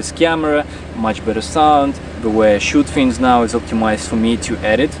shot on this camera, much better sound, the way I shoot things now is optimized for me to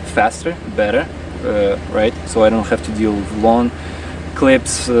edit faster, better, right? So I don't have to deal with long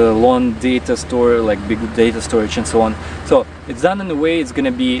clips, long data store, like big data storage and so on. So it's done in a way it's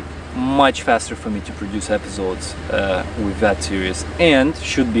gonna be much faster for me to produce episodes with that series, and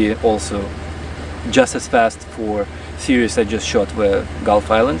should be also just as fast for series I just shot with Gulf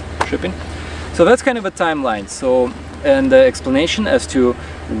Island tripping. So that's kind of a timeline. So, and the explanation as to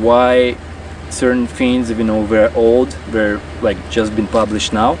why certain things, even though they're old, they're like just been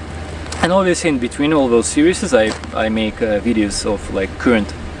published now. And obviously in between all those series I make videos of like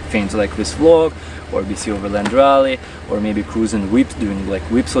current things, like this vlog or BC Overland Rally, or maybe cruising whips, doing like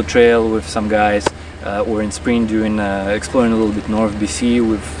Whipsaw Trail with some guys, or in spring doing exploring a little bit North BC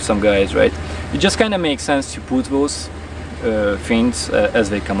with some guys, right? It just kind of makes sense to put those things as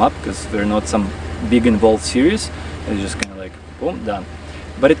they come up, because they're not some big involved series. It's just kind of like boom, done.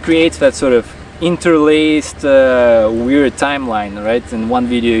 But it creates that sort of interlaced weird timeline, right? In one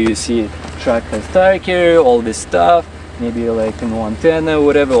video you see truck has tire carrier, all this stuff, maybe like no antenna,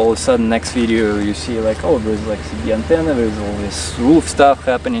 whatever. All of a sudden next video you see like, oh, there's like CD antenna, there's all this roof stuff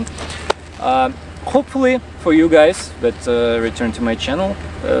happening. Hopefully for you guys that return to my channel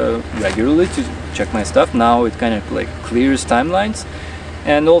regularly to check my stuff, now it kind of like clears timelines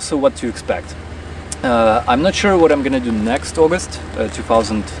and also what to expect. I'm not sure what I'm gonna do next August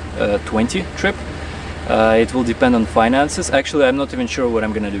 2020 trip. It will depend on finances. Actually, I'm not even sure what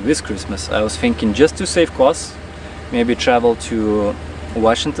I'm gonna do this Christmas. I was thinking, just to save costs, maybe travel to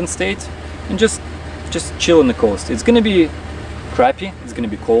Washington State and just chill on the coast. It's gonna be crappy, it's gonna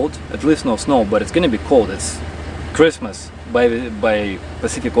be cold, at least no snow, but it's gonna be cold. It's Christmas by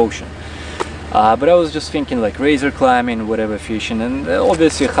Pacific Ocean. But I was just thinking like razor climbing, whatever, fishing, and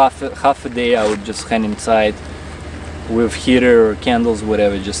obviously half a day I would just hang inside with heater or candles,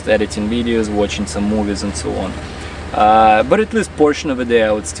 whatever, just editing videos, watching some movies and so on. But at least portion of a day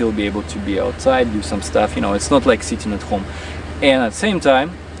I would still be able to be outside, do some stuff, you know. It's not like sitting at home, and at the same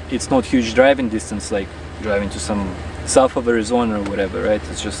time it's not huge driving distance, like driving to some south of Arizona or whatever, right?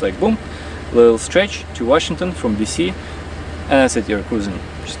 It's just like boom, little stretch to Washington from BC, and that's it, you're cruising.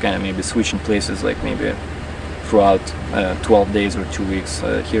 Just kind of maybe switching places, like maybe throughout 12 days or 2 weeks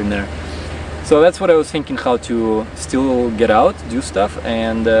here and there. So that's what I was thinking, how to still get out, do stuff,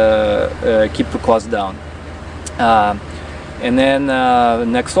 and keep the cost down. And then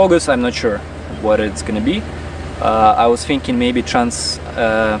next August, I'm not sure what it's gonna be. I was thinking maybe Trans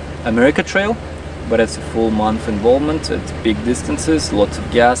America Trail, but it's a full month involvement. It's big distances, lots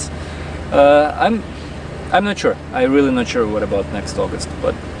of gas. I'm not sure. I'm really not sure what about next August,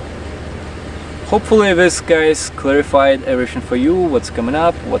 but hopefully this guys clarified everything for you, what's coming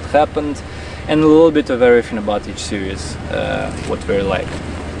up, what happened, and a little bit of everything about each series, what they're like.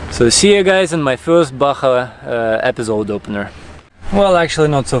 So see you guys in my first Baja episode opener. Well, actually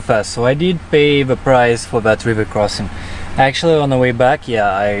not so fast. So I did pay the price for that river crossing. Actually on the way back, yeah,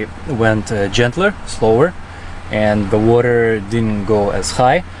 I went gentler, slower, and the water didn't go as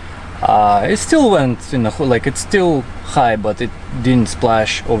high. It still went in the hood, like it's still high, but it didn't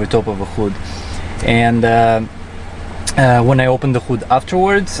splash over top of the hood. And when I opened the hood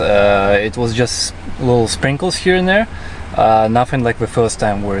afterwards, it was just little sprinkles here and there. Nothing like the first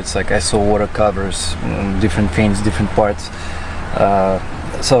time where it's like I saw water covers, different fins, different parts.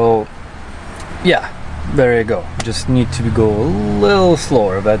 So yeah, there you go. Just need to go a little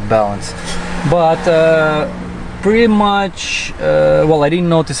slower, that balance. But pretty much, well, I didn't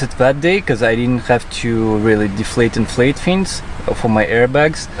notice it that day because I didn't have to really inflate fins for my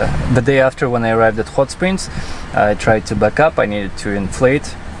airbags. The day after, when I arrived at Hot Springs, I tried to back up. I needed to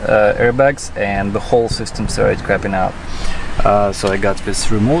inflate airbags, and the whole system started crapping out. So I got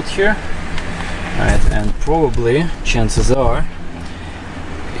this remote here, right, and probably chances are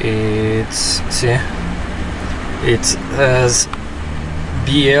it has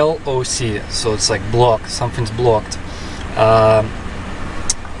BLOC, so it's like blocked, something's blocked.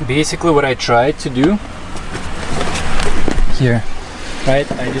 Basically what I tried to do here, right,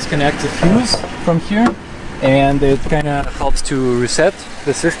 I disconnect the fuse from here, and it kind of helps to reset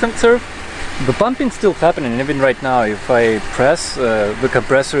the system serve. The pumping's still happening even right now. If I press, the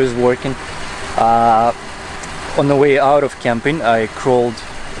compressor is working. On the way out of camping, I crawled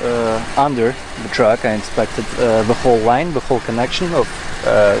under the truck. I inspected the whole line, the whole connection of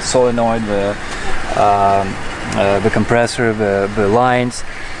solenoid, the compressor, the lines.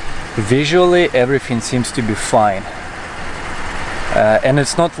 Visually, everything seems to be fine. And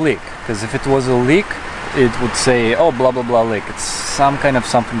it's not leak, because if it was a leak, it would say, oh, blah blah blah leak. It's some kind of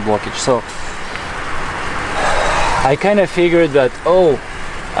something blockage. So I kind of figured that, oh,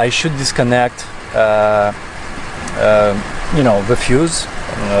 I should disconnect you know, the fuse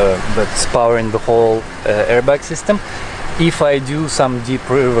that's powering the whole airbag system if I do some deep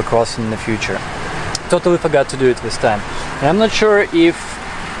river crossing in the future. Totally forgot to do it this time, and I'm not sure if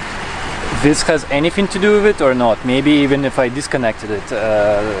this has anything to do with it or not. Maybe even if I disconnected it,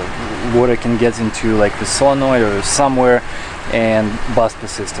 water can get into like the solenoid or somewhere and bust the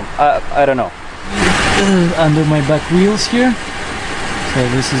system. I don't know. Under my back wheels here, so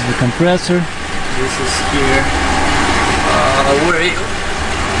this is the compressor, this is here,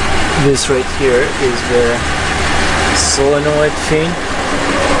 this right here is the solenoid fin,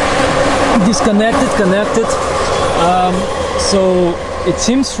 disconnected, connected. So it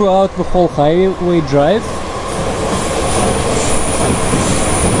seems throughout the whole highway drive,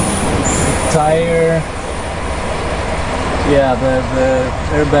 the tire, yeah, the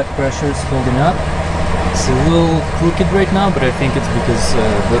airbag pressure is holding up. It's a little crooked right now, but I think it's because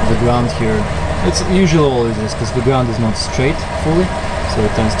the ground here, it's usually always is, because the ground is not straight fully, so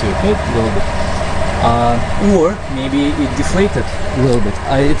it tends to hit a little bit. Or maybe it deflated a little bit.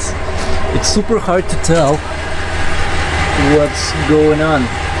 It's super hard to tell what's going on.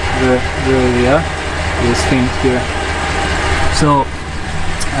 This thing here. So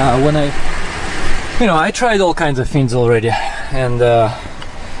when I tried all kinds of things already, and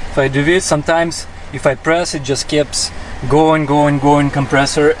if I do this, sometimes if I press, it just keeps going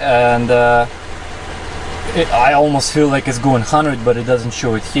compressor, and I almost feel like it's going 100, but it doesn't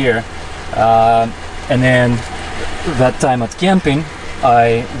show it here. And then that time at camping,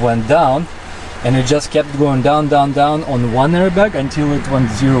 I went down, and it just kept going down on one airbag until it went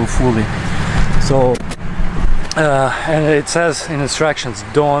zero fully. So and it says in instructions,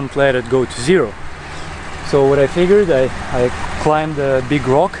 don't let it go to zero. So what I figured, I climbed a big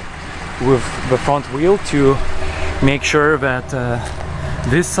rock with the front wheel to make sure that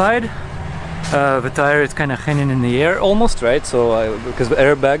this side the tire is kind of hanging in the air almost, right? So because the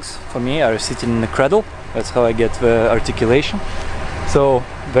airbags for me are sitting in the cradle, that's how I get the articulation. So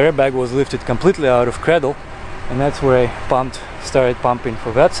the airbag was lifted completely out of cradle, and that's where I started pumping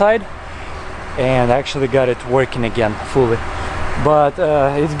for that side, and actually got it working again fully. But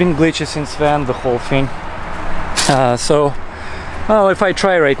it's been glitchy since then, the whole thing. So well, if I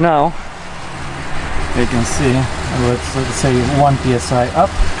try right now, you can see, let's say 1 psi up,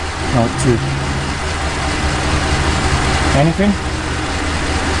 no, 2. Anything?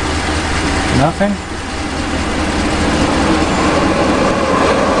 Nothing?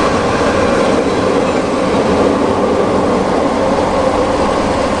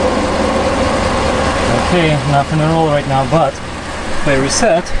 Okay, nothing at all right now, but if I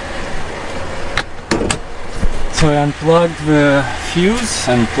reset, so I unplugged the fuse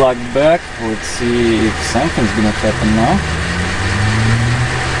and plugged back. Let's see if something's gonna happen now.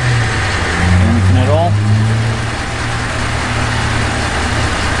 Anything at all?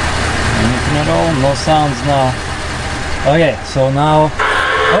 Anything at all? No sounds now. Okay, so now,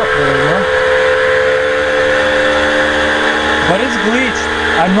 oh, there we go. But it's glitched.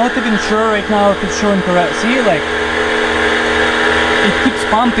 I'm not even sure right now if it's showing correct. See, like, it keeps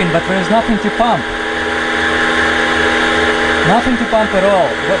pumping, but there's nothing to pump. Nothing to pump at all.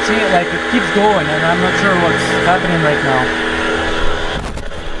 But see, like it keeps going and I'm not sure what's happening right now.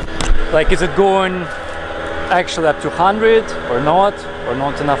 Like, is it going actually up to 100 or not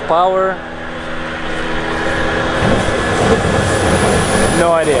enough power?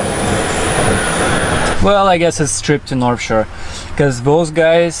 No idea. Well, I guess it's stripped to North Shore, because those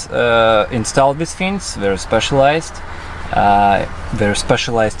guys installed these things. They're specialized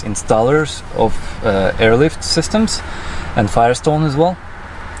installers of airlift systems and Firestone as well.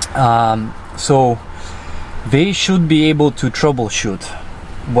 So they should be able to troubleshoot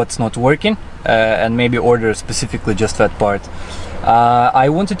what's not working and maybe order specifically just that part. I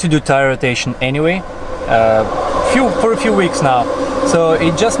wanted to do tire rotation anyway for a few weeks now, so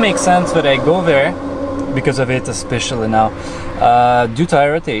it just makes sense that I go there because of it, especially now. Do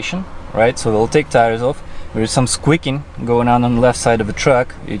tire rotation, right? So we'll take tires off. There is some squeaking going on the left side of the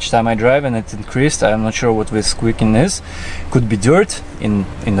truck each time I drive, and it increased. I'm not sure what this squeaking is. Could be dirt in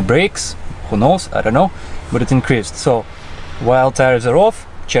the brakes, who knows, I don't know, but it increased. So while tires are off,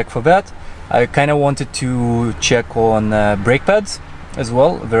 check for that. I kind of wanted to check on brake pads as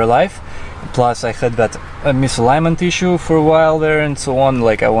well, they're alive. Plus I had that misalignment issue for a while there and so on.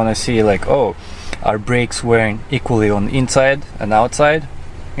 Like, I want to see, like, oh, are brakes wearing equally on inside and outside,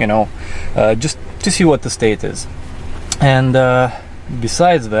 you know, just to see what the state is. And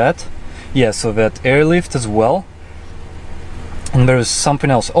besides that, yeah, so that airlift as well. And there's something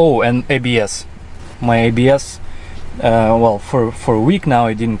else. Oh, and ABS. My ABS, well, for a week now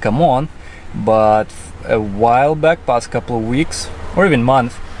it didn't come on, but a while back, past couple of weeks or even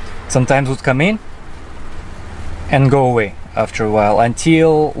month, sometimes would come in and go away after a while,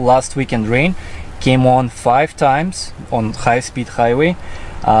 until last weekend rain. Came on 5 times on high-speed highway,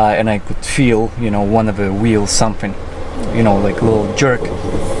 and I could feel, you know, one of the wheels, something, you know, like a little jerk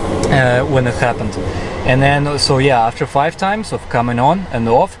when it happened. And then, so yeah, after 5 times of coming on and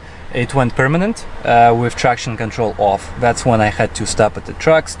off, it went permanent with traction control off. That's when I had to stop at the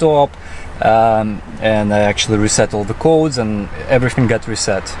truck stop, and I actually reset all the codes and everything got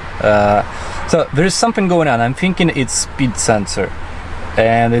reset. So there's something going on. I'm thinking it's speed sensor.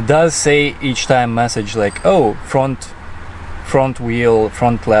 And it does say each time message like, oh, front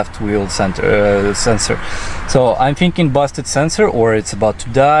left wheel sensor. So I'm thinking busted sensor, or it's about to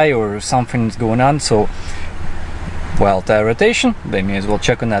die, or something's going on. So while tire rotation, they may as well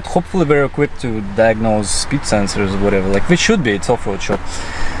check on that. Hopefully they're equipped to diagnose speed sensors or whatever, like they should be. It's off-road shop.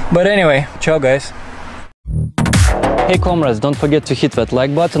 But anyway, ciao guys. Hey comrades, don't forget to hit that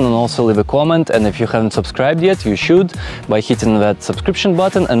like button and also leave a comment, and if you haven't subscribed yet, you should by hitting that subscription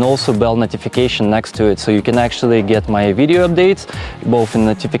button and also bell notification next to it, so you can actually get my video updates both in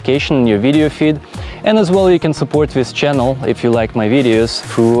notification in your video feed, and as well you can support this channel if you like my videos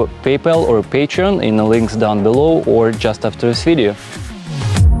through PayPal or Patreon in the links down below or just after this video.